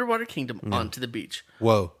in the underwater kingdom onto the beach.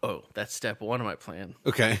 Whoa. Oh, that's step one of my plan.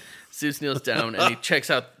 Okay. Zeus kneels down and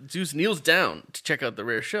Zeus kneels down to check out the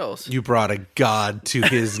rare shells. You brought a god to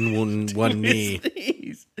his one knee.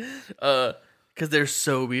 Because they're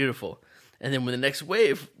so beautiful. And then when the next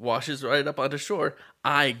wave washes right up onto shore,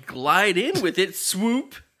 I glide in with it,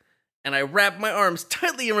 swoop, and I wrap my arms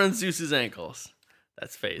tightly around Zeus's ankles.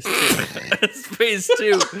 That's phase 2. That's phase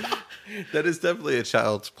 2. That is definitely a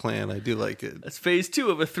child's plan. I do like it. That's phase 2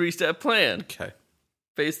 of a 3-step plan. Okay.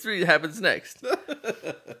 Phase 3 happens next.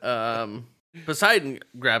 Poseidon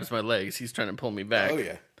grabs my legs. He's trying to pull me back. Oh,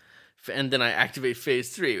 yeah. And then I activate phase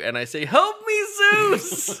 3, and I say, "Help me,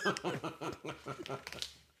 Zeus!"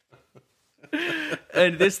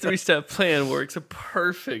 And this 3-step plan works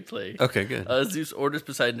perfectly. Okay, good. Zeus orders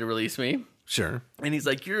Poseidon to release me, Sure. and he's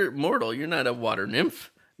like, "You're mortal. You're not a water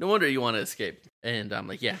nymph. No wonder you want to escape." And I'm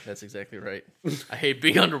like, "Yeah, that's exactly right. I hate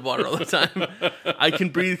being underwater all the time. I can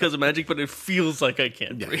breathe because of magic, but it feels like I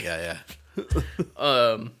can't breathe." Yeah.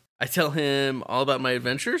 I tell him all about my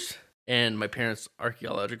adventures and my parents'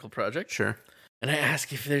 archaeological project. Sure. And I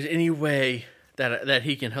ask if there's any way that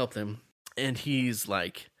he can help them. And he's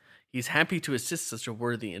like, he's happy to assist such a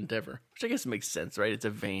worthy endeavor. Which I guess makes sense, right? It's a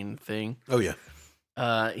vain thing. Oh, yeah.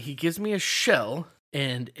 He gives me a shell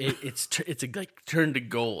and it's like turned to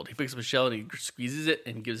gold. He picks up a shell and he squeezes it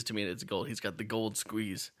and gives it to me, and it's gold. He's got the gold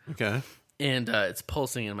squeeze, Okay. and it's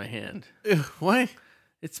pulsing in my hand. What?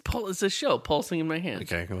 It's a shell pulsing in my hand.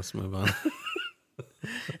 Okay, let's move on.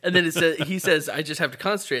 And then he says, I just have to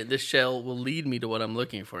concentrate. This shell will lead me to what I'm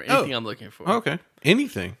looking for. Anything I'm looking for. Okay.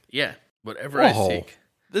 Anything. Yeah. Whatever I seek.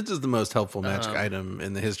 This is the most helpful magic item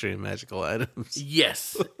in the history of magical items.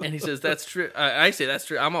 Yes. And he says, that's true. I say, that's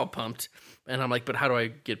true. I'm all pumped. And I'm like, but how do I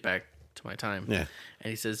get back to my time? Yeah. And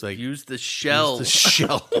he says, like, use the shell. The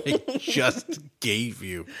shell I just gave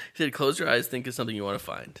you. He said, close your eyes, think of something you want to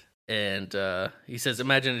find. And he says,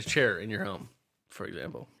 imagine a chair in your home, for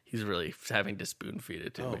example. He's really having to spoon feed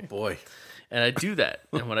it to me. Oh, boy. And I do that.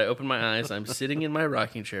 And when I open my eyes, I'm sitting in my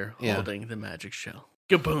rocking chair holding the magic shell.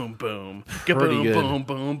 Kaboom, boom. Kaboom, good. boom,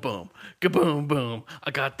 boom, boom. Kaboom, boom.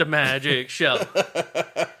 I got the magic shell.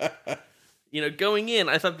 Going in,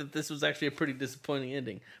 I thought that this was actually a pretty disappointing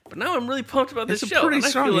ending. But now I'm really pumped about this It's a show. pretty And I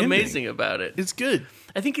strong feel ending. amazing about it. It's good.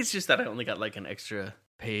 I think it's just that I only got like an extra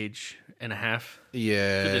page and a half.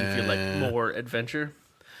 Yeah. It didn't feel like more adventure.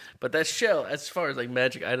 But that shell, as far as like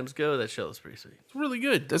magic items go, that shell is pretty sweet. It's really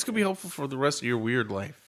good. That's going to be helpful for the rest of your weird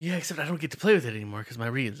life. Yeah, except I don't get to play with it anymore because my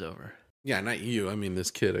reading's over. Yeah, not you. I mean,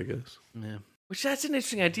 this kid, I guess. Yeah. Which that's an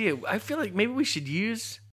interesting idea. I feel like maybe we should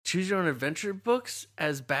use Choose Your Own Adventure books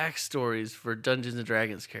as backstories for Dungeons and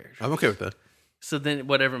Dragons characters. I'm okay with that. So then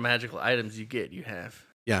whatever magical items you get, you have.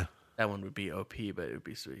 Yeah. That one would be OP, but it would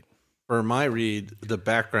be sweet. For my read, the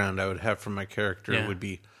background I would have for my character would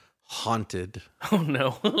be haunted. Oh,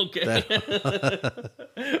 no. Okay.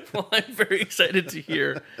 Well, I'm very excited to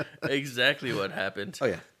hear exactly what happened. Oh,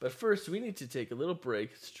 yeah. But first, we need to take a little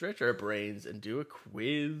break, stretch our brains, and do a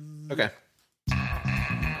quiz. Okay.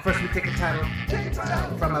 First we take a title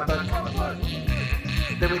from a book.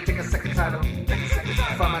 Then we take a second title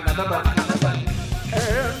from another book.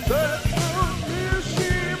 And that's the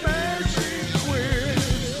Mishy Mashy Quiz.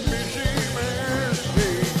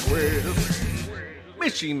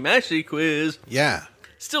 Mishy Mashy Quiz. Yeah.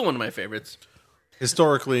 Still one of my favorites.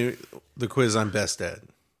 Historically, the quiz I'm best at.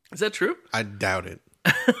 Is that true? I doubt it.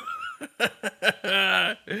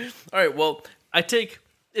 All right, well,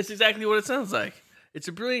 it's exactly what it sounds like. It's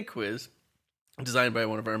a brilliant quiz designed by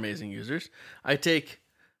one of our amazing users. I take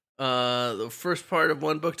the first part of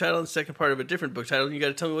one book title and the second part of a different book title, and you got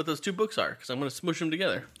to tell me what those two books are, because I'm going to smoosh them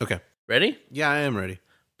together. Okay. Ready? Yeah, I am ready.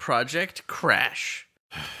 Project Crash.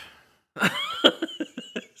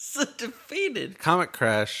 So defeated. Comic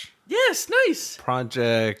Crash. Yes, nice.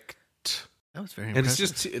 Project. That was very And impressive.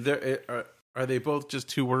 it's just are they both just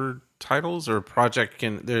 2-word titles or project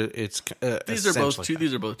can there? It's These are both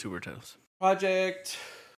 2-word titles. Project.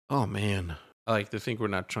 Oh man, I like to think we're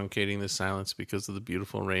not truncating the silence because of the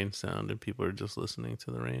beautiful rain sound and people are just listening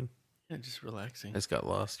to the rain. Yeah, just relaxing. I just got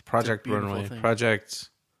lost. Project beautiful Runaway. thing. Project.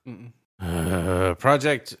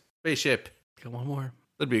 Project Spaceship. Got one more.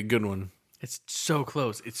 That'd be a good one. It's so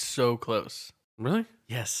close. It's so close. Really?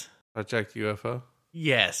 Yes. Project UFO.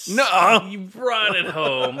 Yes. No. You brought it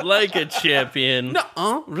home like a champion.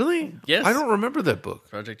 No, really? Yes. I don't remember that book.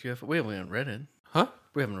 Project UFO. We haven't read it. Huh?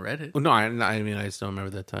 We haven't read it. Oh, no, I mean I just don't remember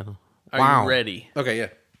that title. Are you ready? Okay, yeah.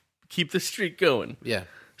 Keep the streak going. Yeah.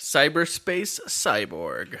 Cyberspace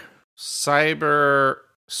Cyborg. Cyberspace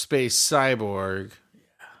Cyborg.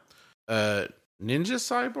 Ninja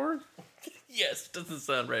Cyborg? Yes, doesn't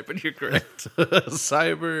sound right, but you're correct.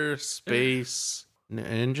 Cyberspace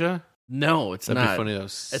Ninja? No, it's That'd not. be funny though.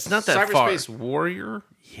 It's not that Cyberspace far. Warrior?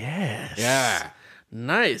 Yes. Yeah.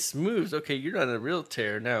 Nice moves. Okay, you're on a real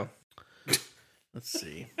tear now. Let's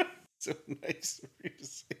see. So nice of you to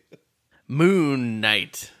say that. Moon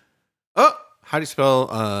Knight. Oh, how do you spell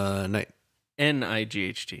night?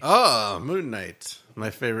 N-I-G-H-T. Oh, Moon Knight. My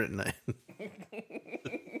favorite night.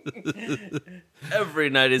 Every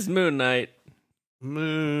night is Moon Knight.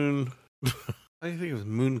 Moon. I think it was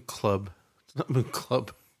Moon Club. It's not Moon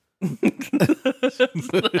Club.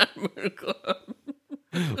 It's not Moon Club.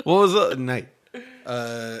 What was the night?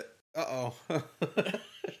 Uh-oh. I'm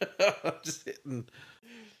just hitting.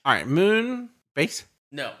 All right, Moon Base?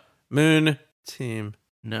 No. Moon Team.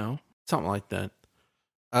 No. Something like that.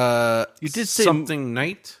 You did say something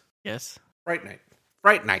night? Yes. Fright Night.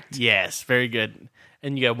 Fright Night. Yes, very good.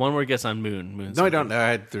 And you got one more guess on Moon. Moon. No, I don't. I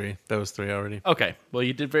had 3. That was 3 already. Okay. Well,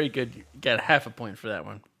 you did very good. You got half a point for that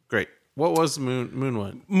one. Great. What was Moon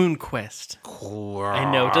what? Moon Quest. I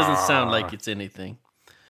know, it doesn't sound like it's anything.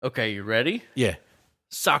 Okay, you ready? Yeah.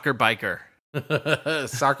 Soccer Biker.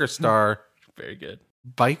 Soccer Star. Very good.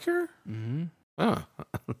 Biker? Mm-hmm. Oh.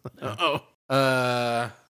 Uh-oh.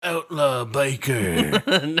 Outlaw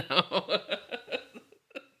Biker. No.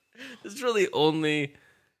 This It's really only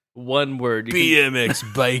one word. BMX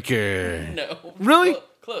biker. No. Really?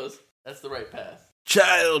 Close. That's the right path.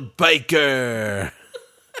 Child biker.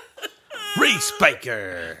 Race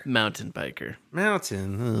biker. Mountain biker.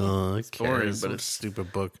 Mountain. Oh, it's boring, boring, but but it's- it's a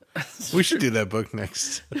stupid book. We should do that book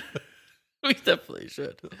next. We definitely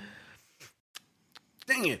should.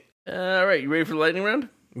 Dang it. All right, you ready for the lightning round?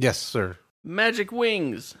 Yes, sir. Magic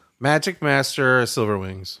wings. Magic Master Silver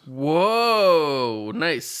Wings. Whoa,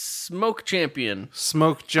 nice. Smoke champion.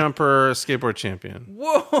 Smoke Jumper Skateboard Champion.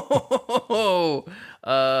 Whoa.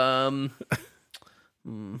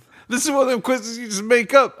 This is one of them quizzes you just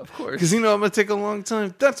make up. Of course. Because you know I'm going to take a long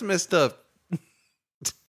time. That's messed up.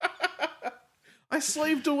 I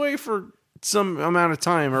slaved away for some amount of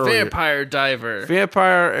time earlier. Vampire diver.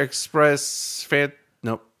 Vampire Express.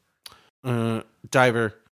 Nope.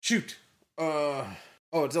 Diver. Shoot.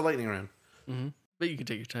 It's a lightning round. But you can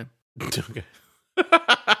take your time. Okay.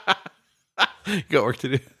 Got work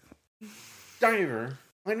to do. Diver.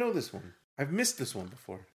 I know this one. I've missed this one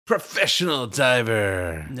before. Professional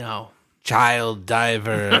diver. No. Child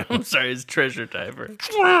diver. I'm sorry, it's treasure diver.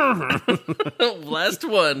 Last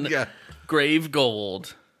one. Yeah. Grave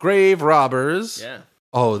gold. Grave robbers. Yeah.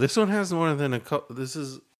 Oh, this one has more than a couple. This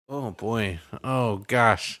is. Oh, boy. Oh,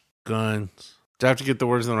 gosh. Guns. Do I have to get the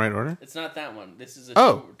words in the right order? It's not that one. This is a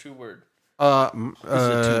two word. This This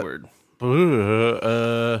is a 2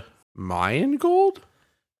 word. Mayan gold?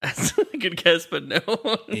 That's a good guess, but no.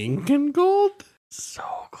 Incan gold? So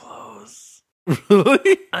close.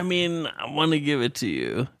 Really? I mean, I want to give it to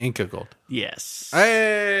you. Inca gold. Yes.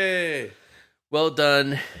 Hey! Well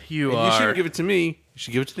done. You And are. you shouldn't give it to me. You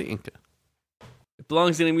should give it to the Inca. It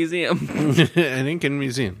belongs in a museum. An Incan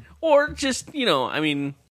museum. Or just, I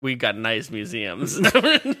mean, we got nice museums.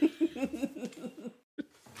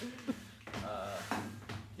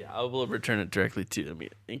 Yeah, I will return it directly to the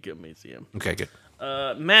Inca Museum. Okay, good.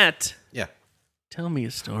 Matt, Yeah. tell me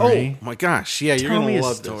a story. Oh, my gosh. Yeah, you're Tell going me to a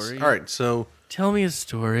love story. this. All right, so Tell me a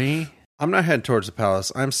story. I'm not heading towards the palace.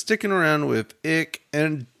 I'm sticking around with Ick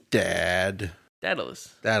and Dad.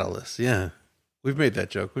 Daedalus. Daedalus, yeah. We've made that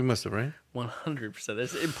joke. We must have, right? 100%.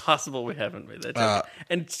 It's impossible we haven't made that joke.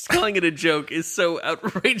 And just calling it a joke is so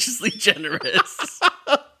outrageously generous.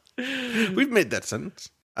 We've made that sentence.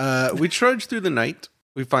 We trudge through the night.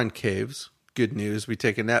 We find caves. Good news. We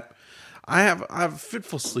take a nap. I have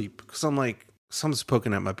fitful sleep because I'm like, something's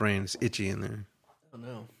poking at my brain. It's itchy in there. Oh,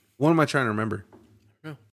 no. What am I trying to remember?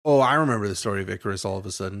 No. Oh, I remember the story of Icarus all of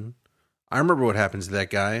a sudden. I remember what happens to that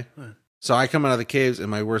guy. What? So I come out of the caves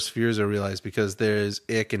and my worst fears are realized because there's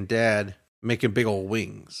Ick and Dad making big old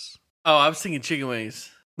wings. Oh, I was thinking chicken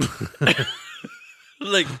wings.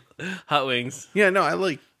 Like hot wings. Yeah, no, I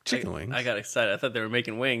like chicken wings. I got excited. I thought they were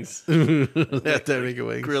making wings. They're making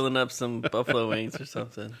wings. Grilling up some buffalo wings or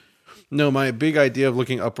something. No, my big idea of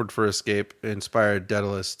looking upward for escape inspired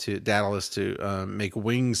Daedalus to make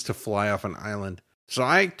wings to fly off an island. So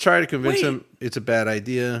I try to convince him it's a bad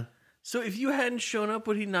idea. So if you hadn't shown up,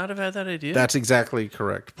 would he not have had that idea? That's exactly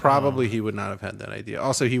correct. Probably he would not have had that idea.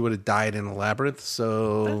 Also, he would have died in a labyrinth.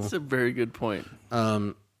 So That's a very good point.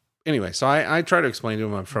 anyway, so I try to explain to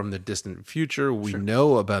him I'm from the distant future. We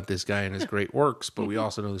know about this guy and his great works, but we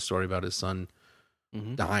also know the story about his son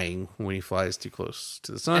dying when he flies too close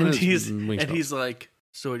to the sun. And his he's wings fell. he's like,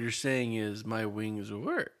 so what you're saying is my wings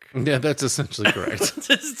work. Yeah, that's essentially correct. That's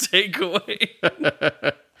his takeaway.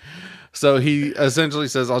 So he essentially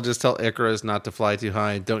says, I'll just tell Icarus not to fly too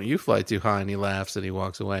high. Don't you fly too high. And he laughs and he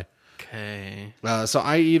walks away. Okay. So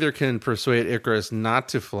I either can persuade Icarus not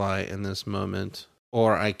to fly in this moment,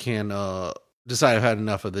 or I can decide I've had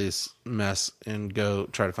enough of this mess and go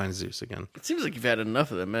try to find Zeus again. It seems like you've had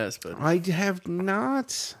enough of the mess, but I have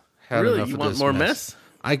not had really, enough you of want this more mess?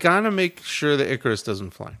 I gotta make sure that Icarus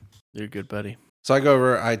doesn't fly. You're good, buddy. So I go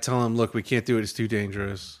over, I tell him, look, we can't do it. It's too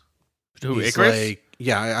dangerous. Who, He's Icarus? like,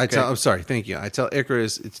 yeah, I tell. I'm sorry, thank you. I tell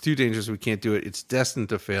Icarus it's too dangerous. We can't do it. It's destined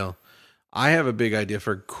to fail. I have a big idea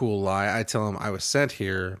for a cool lie. I tell him I was sent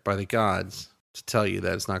here by the gods to tell you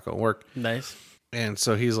that it's not going to work. Nice. And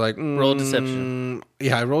so he's like, Roll deception.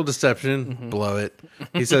 Yeah, I rolled deception. Blow it.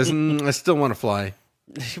 He says, I still want to fly,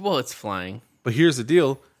 Well, it's flying. but here's the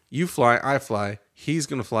deal: you fly, I fly. He's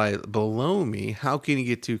going to fly below me. How can he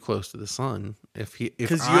get too close to the sun if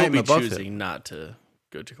Because you'll I'm be above choosing him? not to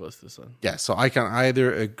go too close to the sun. Yeah, so I can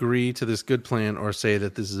either agree to this good plan or say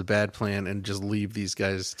that this is a bad plan and just leave these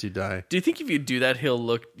guys to die. Do you think if you do that,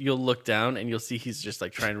 you'll look down and you'll see he's just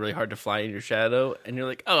like trying really hard to fly in your shadow, and you're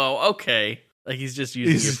like, oh, okay, like he's just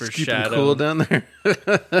using He's you for just keeping shadow. cool down there.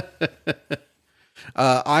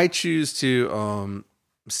 I choose to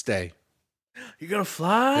stay. You're gonna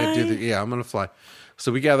fly? I'm gonna fly.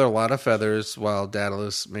 So we gather a lot of feathers while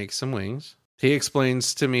Daedalus makes some wings. He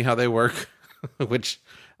explains to me how they work, which,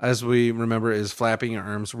 as we remember, is flapping your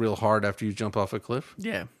arms real hard after you jump off a cliff.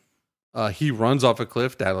 Yeah. He runs off a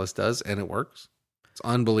cliff, Daedalus does, and it works. It's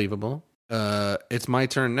unbelievable. It's my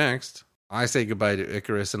turn next. I say goodbye to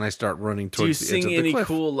Icarus and I start running towards the edge of the cliff. Do you sing any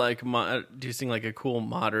cool do you sing like a cool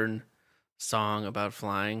modern song about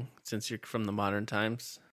flying since you're from the modern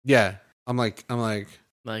times? Yeah. I'm like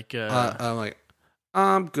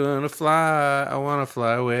I'm gonna fly. I wanna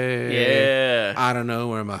fly away. Yeah. I don't know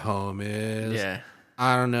where my home is. Yeah.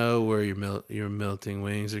 I don't know where your melting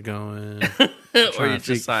wings are going. Or you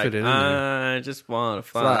just like, fit it in there. I just want to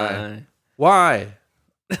fly. Why?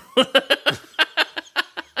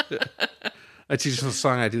 I teach him the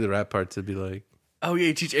song. I do the rap part to be like. Oh yeah,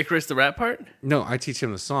 you teach Icarus the rap part? No, I teach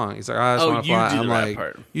him the song. He's like, I just want to fly. You do I'm the rap like,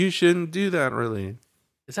 part. you shouldn't do that, really.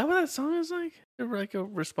 Is that what that song is like? Or like a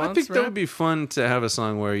response? I think rap? that would be fun to have a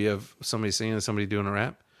song where you have somebody singing and somebody doing a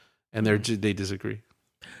rap, and they disagree.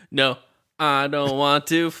 No, I don't want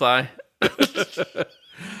to fly.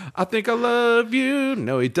 I think I love you.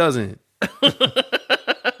 No, he doesn't.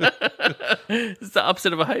 It's the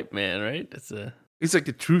opposite of a hype man, right? He's like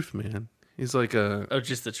a truth man. He's like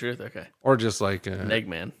Just the truth. Okay. or just like An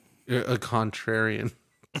Eggman. a contrarian.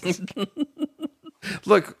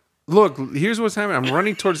 Look. Here's what's happening. I'm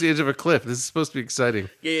running towards the edge of a cliff. This is supposed to be exciting.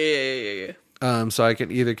 Yeah. So I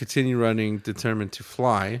can either continue running, determined to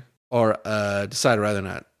fly, or decide I'd rather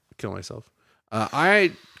not kill myself.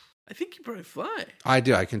 I think you probably fly. I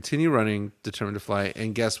do. I continue running, determined to fly,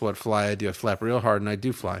 and guess what? Fly. I do. I flap real hard, and I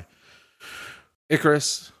do fly.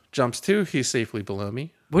 Icarus jumps too. He's safely below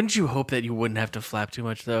me. Wouldn't you hope that you wouldn't have to flap too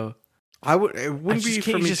much, though? I would. It wouldn't be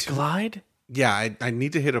for Can't me you just glide? Yeah, I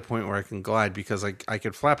need to hit a point where I can glide because I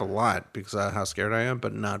could flap a lot because of how scared I am,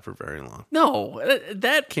 but not for very long. No,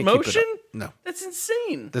 that Can't keep it motion? up. No. That's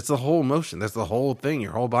insane. That's the whole motion. That's the whole thing.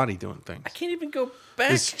 Your whole body doing things. I can't even go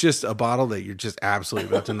back. It's just a bottle that you're just absolutely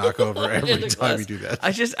about to knock over every time you do that.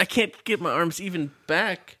 I can't get my arms even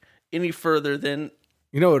back any further than.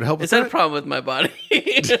 You know what would help with Is that a problem with my body?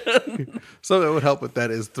 So that would help with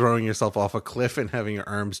that is throwing yourself off a cliff and having your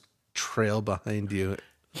arms trail behind you.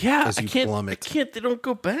 Yeah, as you plummet. They don't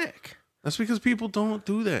go back. That's because people don't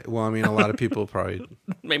do that. Well, I mean, a lot of people probably.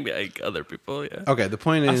 Maybe like other people, yeah. Okay, the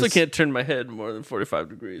point I is. also can't turn my head more than 45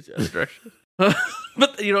 degrees the other direction.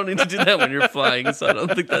 But you don't need to do that when you're flying, so I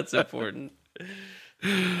don't think that's important.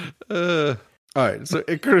 All right, so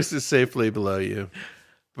Icarus is safely below you.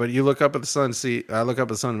 But you look up at the sun, I look up at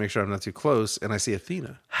the sun to make sure I'm not too close, and I see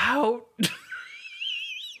Athena. How? It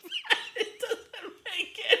doesn't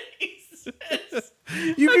make any sense.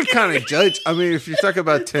 You can kind of judge. I mean, if you talk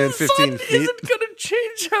about 10, 15 sun feet. isn't going to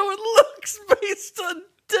change how it looks based on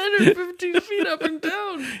 10 or 15 feet up and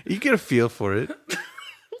down. You get a feel for it.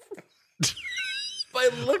 By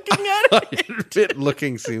looking at it.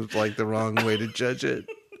 Looking seems like the wrong way to judge it.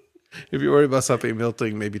 If you're worried about something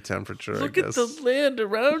melting, maybe temperature, Look I guess. at the land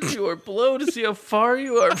around you or below to see how far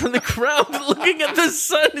you are from the ground. Looking at the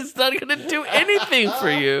sun is not going to do anything for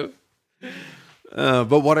you.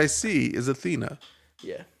 But what I see is Athena.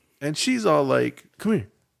 Yeah. And she's all like, come here.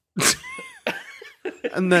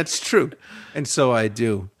 And that's true. And so I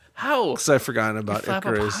do. How? Because I've forgotten about flap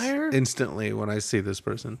up Icarus higher? instantly when I see this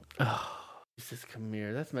person. Jesus, come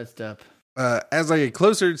here. That's messed up. As I get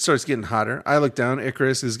closer, it starts getting hotter. I look down.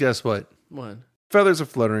 Icarus is, guess what? What? Feathers are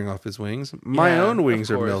fluttering off his wings. My Yeah, own wings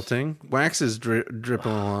of are course. melting. Wax is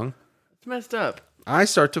dripping along. It's messed up. I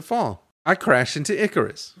start to fall. I crash into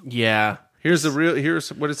Icarus. Yeah. Here's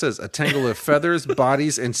what it says: a tangle of feathers,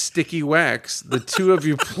 bodies, and sticky wax. The two of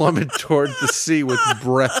you plummet toward the sea with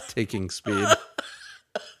breathtaking speed.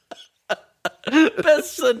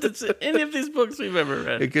 Best sentence in any of these books we've ever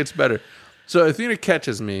read. It gets better. So Athena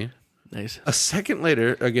catches me. Nice. A second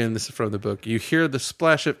later, again, this is from the book, you hear the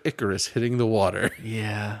splash of Icarus hitting the water.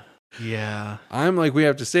 Yeah. Yeah. I'm like, we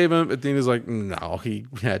have to save him. Athena's like, no, he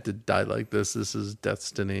had to die like this. This is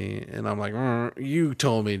destiny. And I'm like, you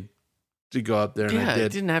told me to go up there, and I I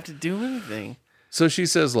did. didn't have to do anything. So she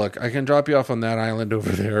says, look, I can drop you off on that island over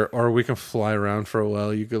there, or we can fly around for a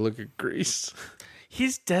while. You could look at Greece.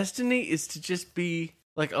 His destiny is to just be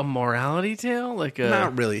like a morality tale, like a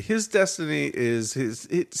Not really. His destiny is his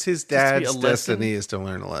a dad's lesson? destiny is to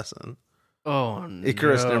learn a lesson. Oh no.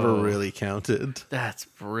 Icarus never really counted. That's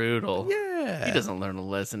brutal. Yeah. He doesn't learn a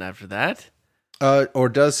lesson after that. Or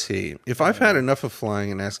does he? If I've had enough of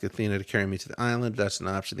flying and ask Athena to carry me to the island, that's an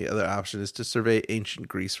option. The other option is to survey ancient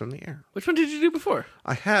Greece from the air. Which one did you do before?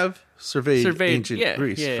 I have surveyed ancient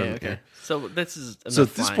Greece from the okay. air. So this is So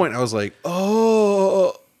at this point, I was like,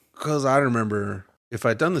 oh, Because I don't remember if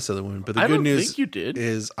I'd done this other one. But the I good don't news think you did.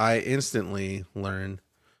 is I instantly learned.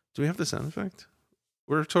 Do we have the sound effect?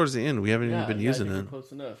 We're towards the end. We haven't even been using it.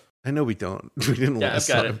 Close enough. I know we don't. We didn't Yeah, last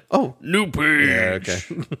I've got time. it. Oh, New page. yeah,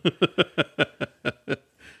 okay.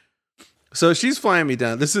 So she's flying me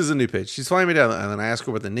down. This is a new page. She's flying me down the island. I ask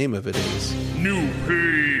her what the name of it is. New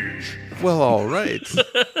page. Well, all right.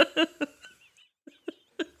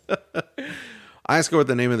 I ask her what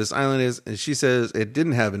the name of this island is, and she says it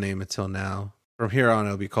didn't have a name until now. From here on,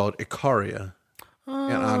 it'll be called Icaria in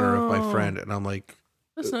honor of my friend. And I'm like,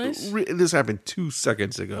 That's nice. This happened 2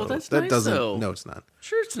 seconds ago. Well, that's that nice, doesn't. though. No, it's not.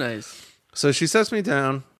 Sure, it's nice. So she sets me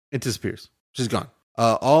down and disappears. She's gone.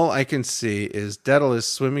 All I can see is Daedalus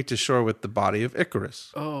swimming to shore with the body of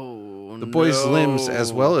Icarus. Oh, The boy's limbs,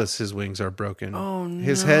 as well as his wings, are broken. Oh,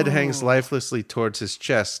 His head hangs lifelessly towards his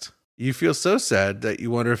chest. You feel so sad that you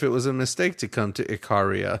wonder if it was a mistake to come to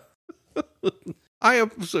Icaria. I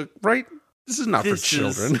was like, right? This is not This for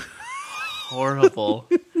children. is horrible.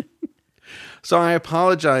 So I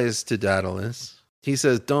apologize to Daedalus. He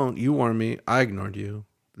says, don't. You warned me. I ignored you.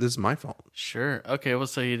 This is my fault. Sure. Okay, well,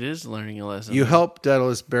 so it is learning a lesson. You helped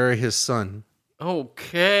Daedalus bury his son.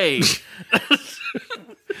 Okay.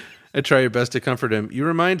 And try your best to comfort him. You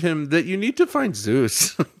remind him that you need to find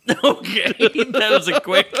Zeus. Okay. That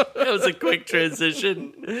was a quick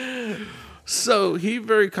transition. So he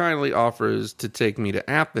very kindly offers to take me to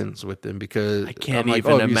Athens with him because I can't I'm like,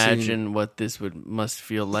 even have you seen- imagine what this must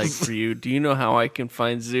feel like for you. Do you know how I can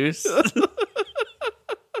find Zeus?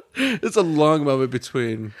 It's a long moment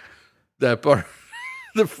between that part,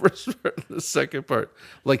 the first part, and the second part,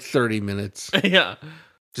 like 30 minutes. Yeah.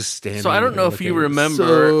 Just standing. So I don't there know if you looking. remember.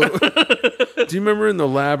 So, do you remember in the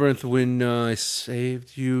labyrinth when I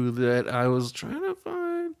saved you that I was trying to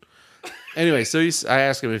find? Anyway, so I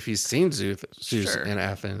asked him if he's seen Zeus Sure. in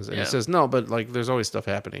Athens, and Yeah. he says no, but like there's always stuff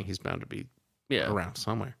happening. He's bound to be Yeah. around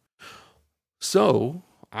somewhere. So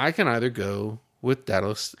I can either go with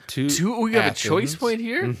Daedalus to We have a Athens. choice point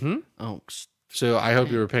here? Mm-hmm. Oh, So I hope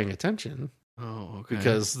you were paying attention okay.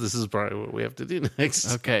 because this is probably what we have to do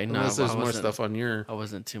next. Okay, no, Unless there's I more wasn't- stuff on your. I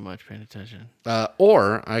wasn't too much paying attention.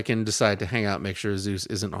 Or I can decide to hang out, make sure Zeus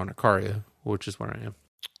isn't on Icaria, which is where I am.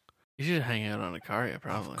 You should hang out on Icaria,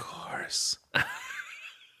 probably. Of course. In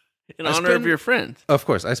I honor of spend- your friend. Of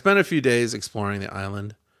course. I spent a few days exploring the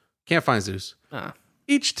island. Can't find Zeus. Ah.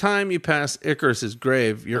 Each time you pass Icarus's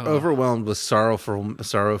grave, you're overwhelmed with sorrowful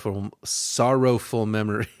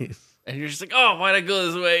memories. And you're just like, oh, why'd I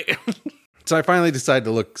go this way? So I finally decided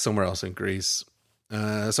to look somewhere else in Greece.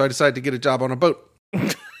 So I decided to get a job on a boat.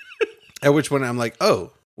 At which point I'm like,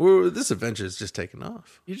 oh, well, this adventure is just taking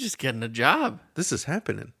off. You're just getting a job. This is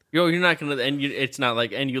happening. You're not going to, it's not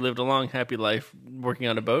like, and you lived a long, happy life working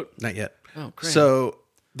on a boat. Not yet. Oh, great. So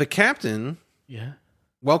the captain Yeah.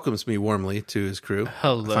 welcomes me warmly to his crew.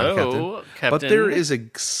 Hello, Captain. But there is a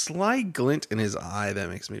sly glint in his eye that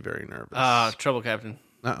makes me very nervous. Trouble, Captain.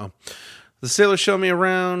 Uh-oh. The sailors show me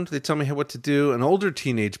around. They tell me what to do. An older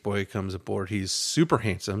teenage boy comes aboard. He's super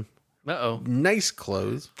handsome. Uh-oh. Nice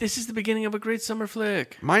clothes. This is the beginning of a great summer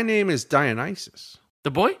flick. My name is Dionysus. The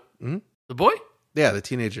boy? Hmm? The boy? Yeah, the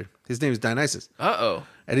teenager. His name is Dionysus. Uh-oh.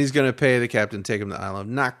 And he's going to pay the captain to take him to the island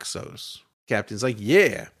of Naxos. Captain's like,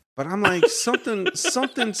 yeah. But I'm like,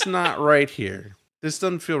 something's not right here. This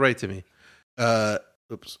doesn't feel right to me.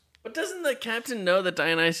 Oops. But doesn't the captain know that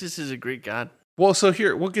Dionysus is a Greek god? Well, so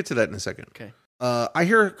here, we'll get to that in a second. Okay. I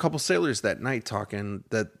hear a couple sailors that night talking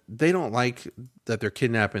that they don't like that they're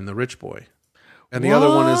kidnapping the rich boy. And the other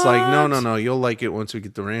one is like, no, you'll like it once we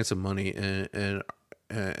get the ransom money and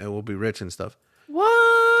we'll be rich and stuff.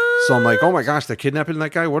 What? So I'm like, oh my gosh, they're kidnapping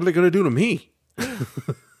that guy? What are they going to do to me?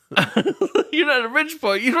 You're not a rich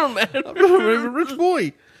boy. You don't matter. I'm not even a rich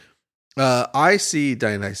boy. I see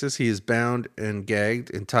Dionysus. He is bound and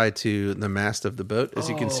gagged and tied to the mast of the boat, as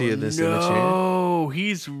you can see in this image here. Oh,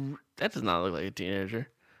 that does not look like a teenager.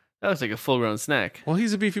 That looks like a full-grown snack. Well,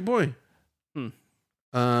 he's a beefy boy.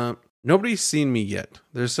 Nobody's seen me yet.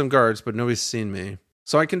 There's some guards, but nobody's seen me.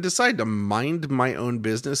 So I can decide to mind my own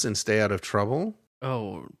business and stay out of trouble.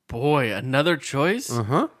 Oh, boy. Another choice?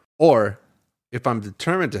 Uh-huh. Or if I'm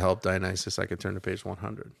determined to help Dionysus, I can turn to page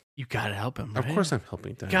 100. You gotta help him, right? Of course I'm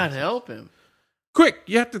helping Dionysus. Gotta help him. Quick,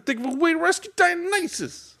 you have to think of a way to rescue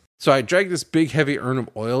Dionysus. So I drag this big, heavy urn of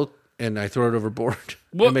oil, and I throw it overboard.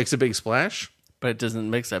 What? It makes a big splash. But it doesn't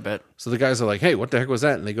mix, I bet. So the guys are like, hey, what the heck was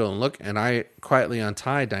that? And they go and look, and I quietly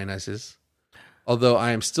untie Dionysus. Although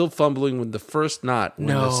I am still fumbling with the first knot when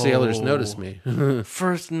the sailors notice me.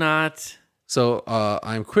 First knot. So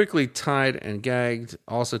I'm quickly tied and gagged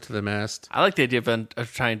also to the mast. I like the idea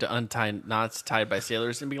of trying to untie knots tied by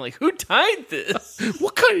sailors and being like, who tied this?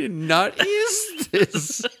 What kind of nut is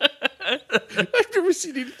this? I've never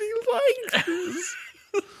seen anything like this.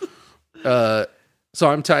 So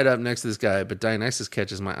I'm tied up next to this guy, but Dionysus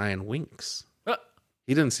catches my eye and winks.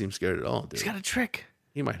 He doesn't seem scared at all, dude. He's got a trick.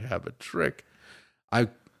 He might have a trick. I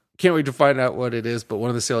can't wait to find out what it is, but one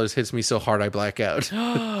of the sailors hits me so hard I black out.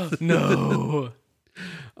 No.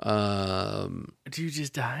 Do you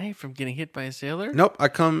just die from getting hit by a sailor? Nope, I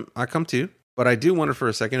come to, but I do wonder for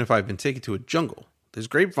a second if I've been taken to a jungle. There's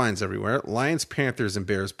grapevines everywhere. Lions, panthers, and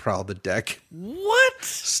bears prowl the deck, What?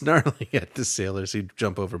 snarling at the sailors who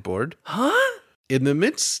jump overboard. Huh? In the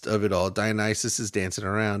midst of it all, Dionysus is dancing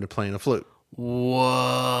around and playing a flute. What?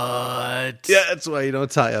 Yeah, that's why you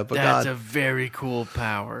don't tie up a That's god. a very cool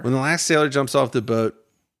power. When the last sailor jumps off the boat,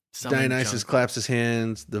 Someone Dionysus jump. claps his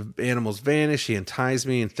hands. The animals vanish. He unties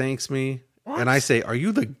me and thanks me. And I say, "Are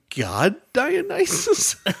you the god,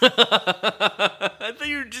 Dionysus?" I thought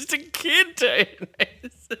you were just a kid,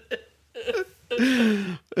 Dionysus.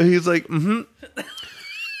 And he's like, "Mm-hmm."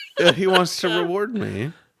 He wants to reward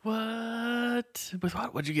me. What? With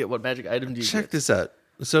what? What'd you get? What magic item do you Check get? this out.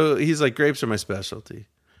 So he's like, "Grapes are my specialty.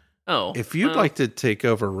 Oh. If you'd well, like to take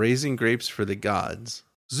over raising grapes for the gods,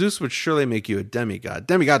 Zeus would surely make you a demigod.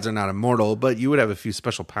 Demigods are not immortal, but you would have a few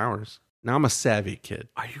special powers. Now I'm a savvy kid.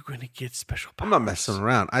 Are you going to get special powers? I'm not messing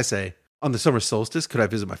around. I say, on the summer solstice, could I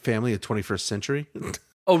visit my family in the 21st century?"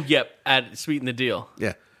 Oh, yep. Sweeten the deal.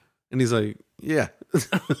 Yeah. And he's like, "Yeah,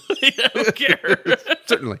 I don't care.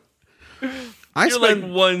 certainly." I You're spend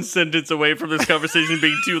like one sentence away from this conversation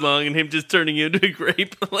being too long and him just turning you into a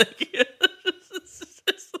grape.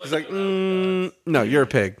 he's like, "No, you're a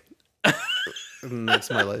pig." And that's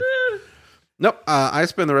my life. Nope. I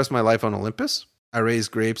spend the rest of my life on Olympus. I raise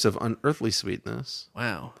grapes of unearthly sweetness.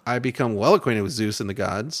 Wow. I become well acquainted with Zeus and the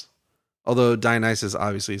gods. Although Dionysus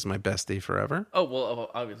obviously is my bestie forever. Oh, well,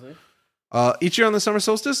 obviously. Each year on the summer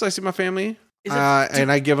solstice, I see my family. And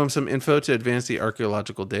I give them some info to advance the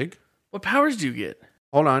archaeological dig. What powers do you get?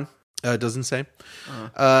 Hold on. It doesn't say.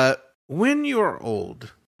 When you are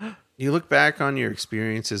old, you look back on your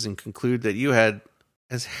experiences and conclude that you had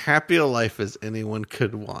as happy a life as anyone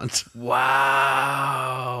could want.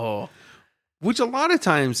 Wow. Which a lot of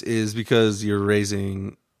times is because you're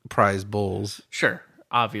raising prize bulls. Sure,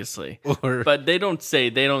 obviously. Or But they don't say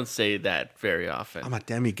that very often. I'm a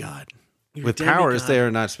demigod. You're With a powers demigod. they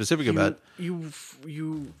are not specific about. You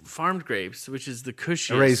farmed grapes, which is the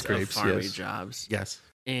cushiest Raised of grapes, farming yes. jobs. Yes.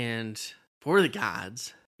 And for the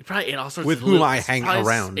gods, you probably ate all sorts With of whom I hang probably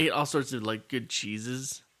around. Ate all sorts of like good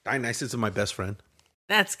cheeses. Dionysus is my best friend.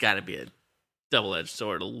 That's got to be a double-edged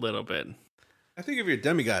sword a little bit. I think if you're a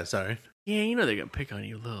demigod, sorry. Yeah, you know they're gonna pick on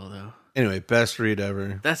you a little though. Anyway, best read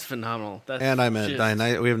ever. That's phenomenal. That's And I met just-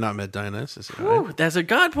 Dionysus. We have not met Dionysus. yet, right? Whew, that's a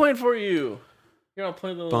god point for you. You're all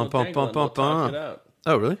playing the little Bum, bum, dangle and bum, we'll talk bum. it out.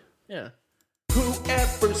 Oh, really? Yeah.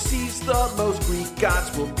 Whoever sees the most Greek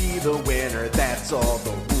gods will be the winner. That's all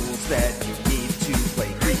the rules that you need to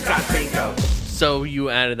play Greek God Bingo. So you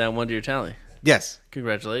added that one to your tally. Yes.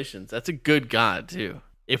 Congratulations. That's a good god too.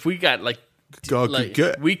 If we got God,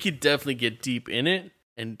 good. we could definitely get deep in it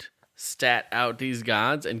and stat out these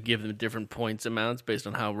gods and give them different points amounts based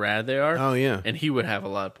on how rad they are. Oh, yeah. And he would have a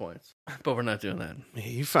lot of points. But we're not doing that.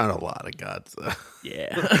 You found a lot of gods, though.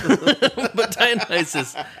 Yeah. But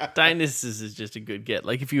Dionysus is just a good get.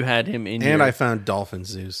 Like if you had him in And your, I found Dolphin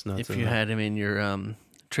Zeus. Not if to you had him in your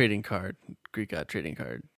trading card, Greek god trading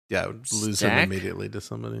card. yeah, I would lose Stack? him immediately to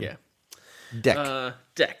somebody. Yeah. Deck.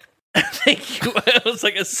 Deck. Thank you. It was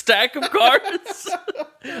like a stack of cards.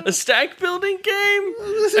 A stack building game.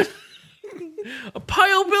 A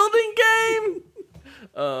pile building game.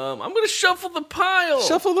 I'm gonna shuffle the pile.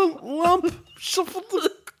 Shuffle the lump. Shuffle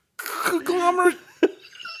the conglomerate.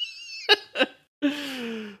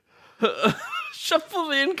 Shuffle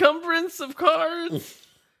the encumbrance of cards.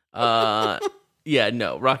 Yeah,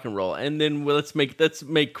 no, rock and roll. And then let's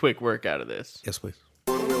make quick work out of this. Yes, please.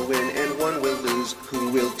 One will win and one will lose. Who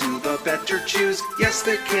will do the better choose? Yes,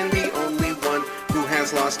 there can be only one. Who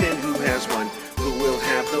has lost and who has won? Who will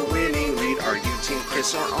have the winning lead? Are you Team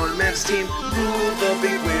Chris or on Matt's team? Who will the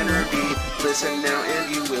big winner be? Listen now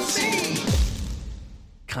and you will see.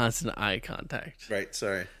 Constant eye contact. Right,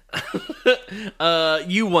 sorry.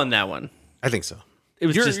 You won that one. I think so. It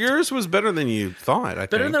was just yours was better than you thought, I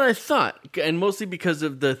better think. than I thought, and mostly because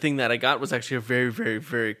of the thing that I got was actually a very, very,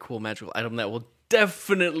 very cool magical item that will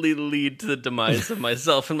definitely lead to the demise of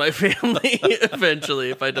myself and my family eventually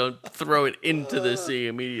if I don't throw it into the sea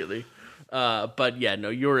immediately. But yeah, no,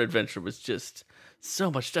 your adventure was just so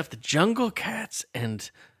much stuff. The Jungle Cats and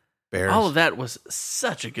Bears. all of that was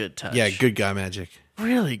such a good touch. Yeah, good guy magic.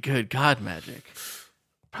 Really good God magic.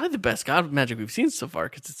 Probably the best God magic we've seen so far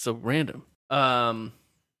because it's so random.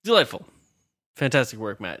 Delightful. Fantastic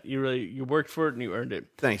work, Matt. You worked for it and you earned it.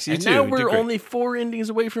 Thanks. You And too. now You did we're great. only 4 endings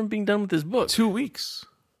away from being done with this book. 2 weeks.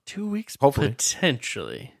 2 weeks, Hopefully.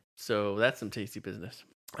 potentially. So that's some tasty business.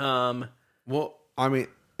 Well, I mean,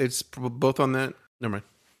 it's both on that. Never mind.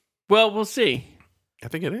 Well, we'll see. I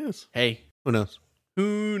think it is. Hey, Who knows?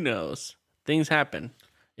 who knows? Things happen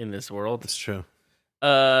in this world. It's true.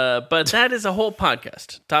 But that is a whole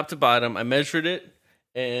podcast, top to bottom. I measured it,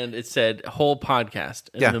 and it said whole podcast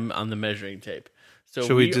on the measuring tape. So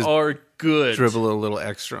Should we we just are good. Dribble a little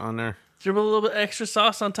extra on there. Dribble a little bit extra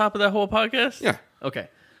sauce on top of that whole podcast? Yeah. Okay.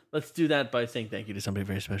 Let's do that by saying thank you to somebody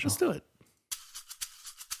very special. Let's do it.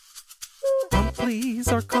 Please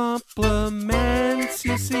are compliments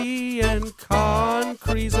you see, and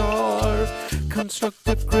concretes are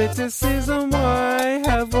constructive criticism. Why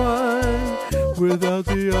have one without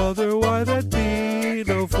the other? Why that be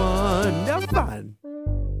no fun? No fun.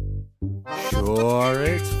 Sure,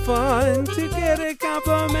 it's fun to get a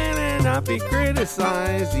compliment and not be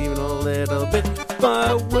criticized even a little bit.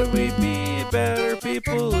 But would we be better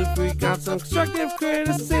people if we got some constructive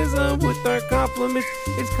criticism with our compliments?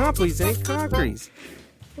 It's complies and concretes.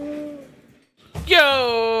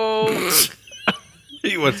 Yo!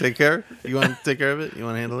 You want to take care? You want to take care of it? You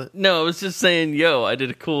want to handle it? No, I was just saying, yo, I did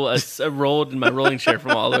a cool, I rolled in my rolling chair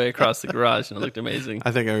from all the way across the garage, and it looked amazing. I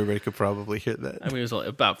think everybody could probably hear that. I mean, it was only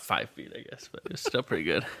about 5 feet, I guess, but it was still pretty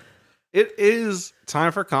good. It is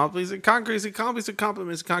time for compliments and concretes. And compliments and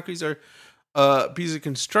compliments. Concretes are a piece of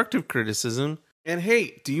constructive criticism. And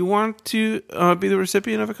hey, do you want to be the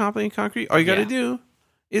recipient of a compliment and concrete? All you got to do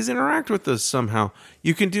is interact with us somehow.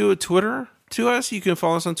 You can do a Twitter to us. You can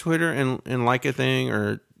follow us on Twitter and like a thing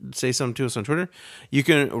or say something to us on Twitter. You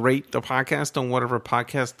can rate the podcast on whatever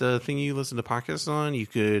podcast thing you listen to podcasts on. You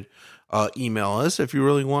could email us if you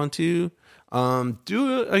really want to.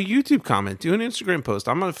 Do a YouTube comment. Do an Instagram post.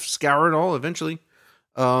 I'm going to scour it all eventually.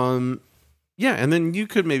 Yeah, and then you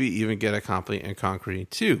could maybe even get a compliment and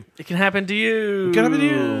concrete too. It can happen to you. It can happen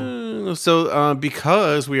to you. So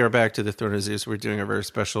because we are back to the Throne of Zeus, we're doing a very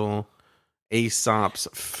special Aesop's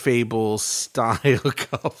Fable style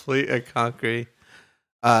complete and concrete,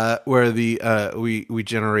 where we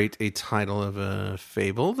generate a title of a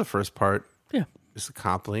fable. The first part, is the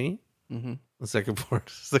complete. Mm-hmm. The second part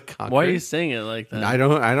is the concrete. Why are you saying it like that? I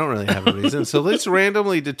don't really have a reason. So let's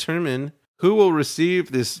randomly determine who will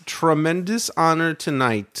receive this tremendous honor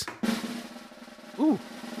tonight. Ooh.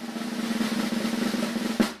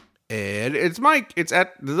 And it's Mike. It's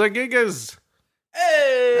at the Gigas.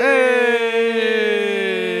 Hey!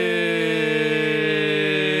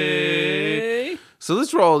 So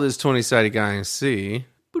let's roll this 20-sided guy and see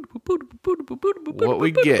what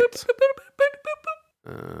we get.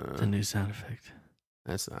 The new sound effect.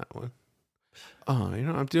 That's not one. Oh,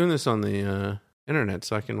 I'm doing this on the internet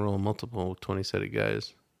so I can roll multiple 20-sided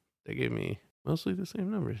guys. They gave me mostly the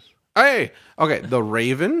same numbers. Hey! Okay, the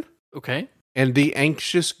Raven Okay. and the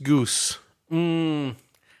Anxious Goose.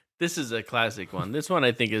 This is a classic one. This one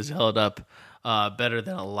I think is held up better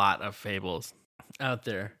than a lot of fables out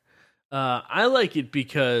there. I like it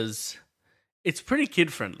because it's pretty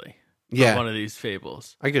kid friendly. Yeah. One of these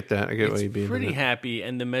fables. I get that. I get what you It's mean. pretty happy,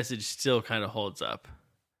 and the message still kind of holds up,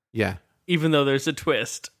 Yeah. even though there's a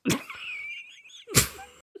twist.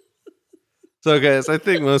 So, guys, I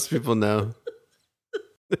think most people know.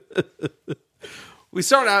 We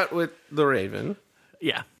start out with the Raven,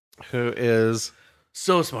 Yeah. who is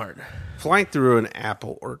So smart. flying through an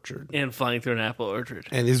apple orchard. And flying through an apple orchard.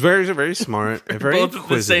 And he's very, very smart and very Both at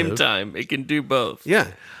the same inquisitive. time. It can do both. Yeah,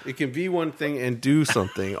 it can be one thing and do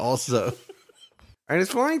something also. And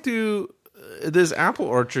it's flying through this apple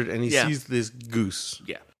orchard, and he sees this goose.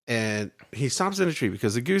 Yeah. And he stops in a tree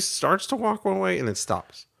because the goose starts to walk one way and then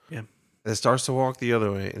stops. Yeah. And it starts to walk the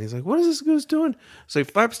other way. And he's like, what is this goose doing? So he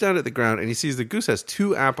flaps down at the ground, and he sees the goose has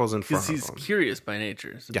 2 apples in front Because of he's him. curious by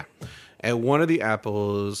nature. So. Yeah. And one of the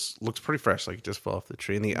apples looks pretty fresh, like it just fell off the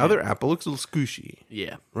tree. And the other apple looks a little squishy.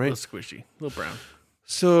 Yeah. Right? A little squishy. A little brown.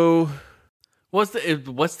 So What's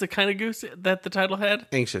the kind of goose that the title had?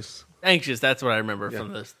 anxious. Anxious. That's what I remember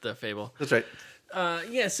from the fable. That's right.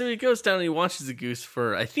 So he goes down and he watches the goose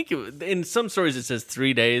for, I think in some stories it says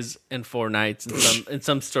 3 days and 4 nights. And in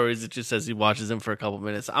some stories it just says he watches him for a couple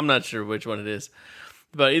minutes. I'm not sure which one it is.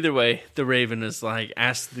 But either way, the raven is like,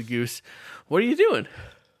 asks the goose, what are you doing?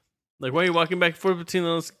 Like, why are you walking back and forth between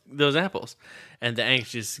those apples? And the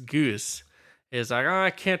anxious goose is like, I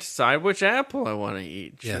can't decide which apple I want to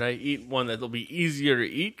eat. Should Yeah. I eat one that'll be easier to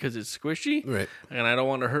eat because it's squishy, Right. and I don't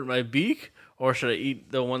want to hurt my beak, or should I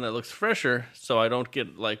eat the one that looks fresher so I don't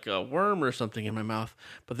get like a worm or something in my mouth?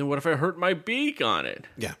 But then what if I hurt my beak on it?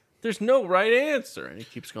 Yeah. There's no right answer, and it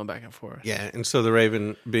keeps going back and forth. Yeah, and so the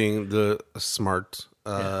raven, being the smart,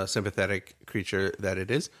 sympathetic creature that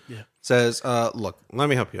it is, says, look, let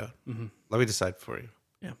me help you out. Mm-hmm. Let me decide for you.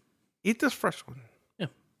 Yeah. Eat this fresh one. Yeah.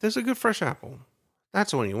 There's a good fresh apple.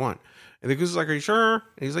 That's the one you want. And the goose is like, are you sure? And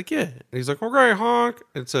he's like, yeah. And he's like, okay, honk.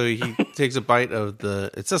 And so he takes a bite of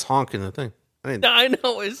it says honk in the thing. I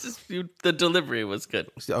know, it's just the delivery was good.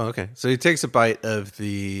 Oh, okay. So he takes a bite of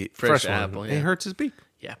the fresh apple, one, yeah. and it hurts his beak.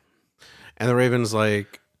 Yeah. And the raven's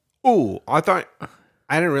like, "Oh, I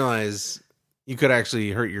didn't realize you could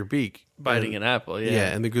actually hurt your beak Biting an apple, yeah.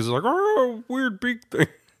 Yeah." And the goose is like, "Oh, weird beak thing."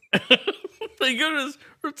 Thank goodness,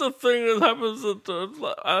 it's a thing that happens.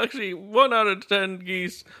 Actually, 1 out of 10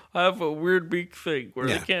 geese have a weird beak thing where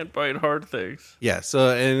they can't bite hard things. Yeah. So,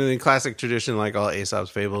 and in classic tradition, like all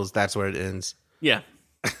Aesop's fables, that's where it ends. Yeah,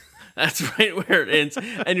 that's right where it ends.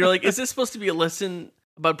 And you're like, is this supposed to be a lesson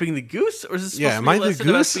about being the goose, or is this supposed to am be I a the lesson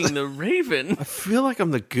about goose? being the raven? I feel like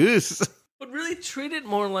I'm the goose. But really treat it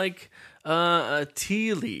more like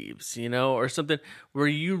tea leaves, or something where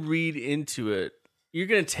you read into it. You're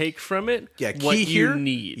going to take from it what you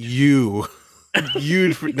need. You.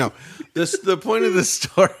 No. The point of the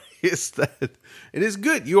story is that it is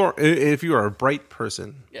good. If you are a bright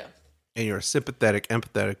person, and you're a sympathetic,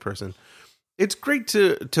 empathetic person, it's great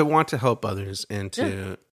to want to help others and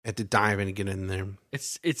to dive in and get in there.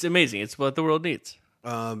 It's amazing. It's what the world needs.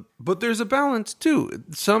 But there's a balance too.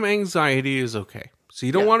 Some anxiety is okay. So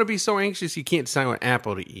you don't want to be so anxious you can't decide what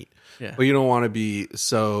apple to eat. Yeah. But you don't want to be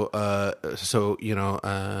so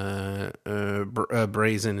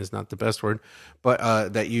brazen is not the best word,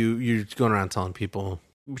 but that you're going around telling people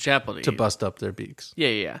Which apple to to eat. bust up their beaks.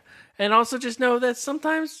 Yeah. And also just know that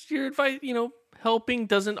sometimes your advice, helping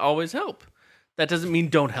doesn't always help. That doesn't mean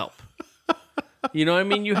don't help. You know what I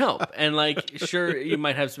mean? You help. And sure, you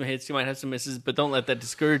might have some hits, you might have some misses, but don't let that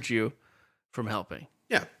discourage you from helping.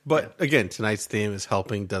 Yeah, but again, tonight's theme is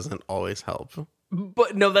helping doesn't always help.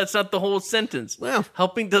 But no, that's not the whole sentence. Well.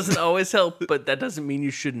 Helping doesn't always help, but that doesn't mean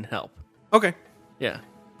you shouldn't help. Okay, Yeah.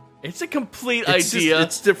 It's a complete it's idea.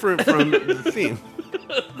 it's different from the theme.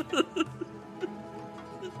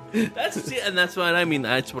 That's what I mean.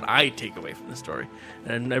 That's what I take away from the story.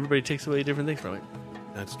 And everybody takes away different things from it.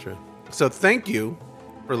 That's true. So thank you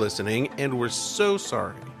for listening, and we're so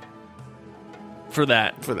sorry For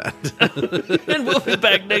that. for that. And we'll be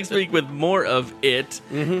back next week with more of it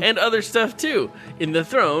and other stuff too in the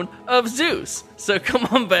throne of Zeus. So come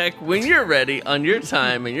on back when you're ready on your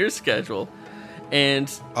time and your schedule. And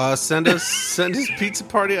Send us pizza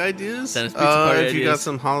party ideas. Send us pizza party if you got ideas.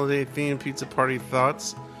 some holiday themed pizza party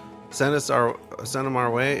thoughts, send them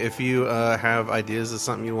our way. If you have ideas of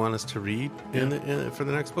something you want us to read for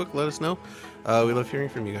the next book, let us know. We love hearing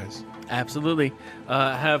from you guys. absolutely,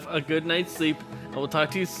 have a good night's sleep. And we'll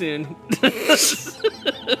talk to you soon.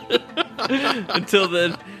 Until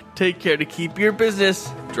then, take care to keep your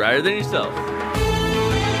business drier than yourself.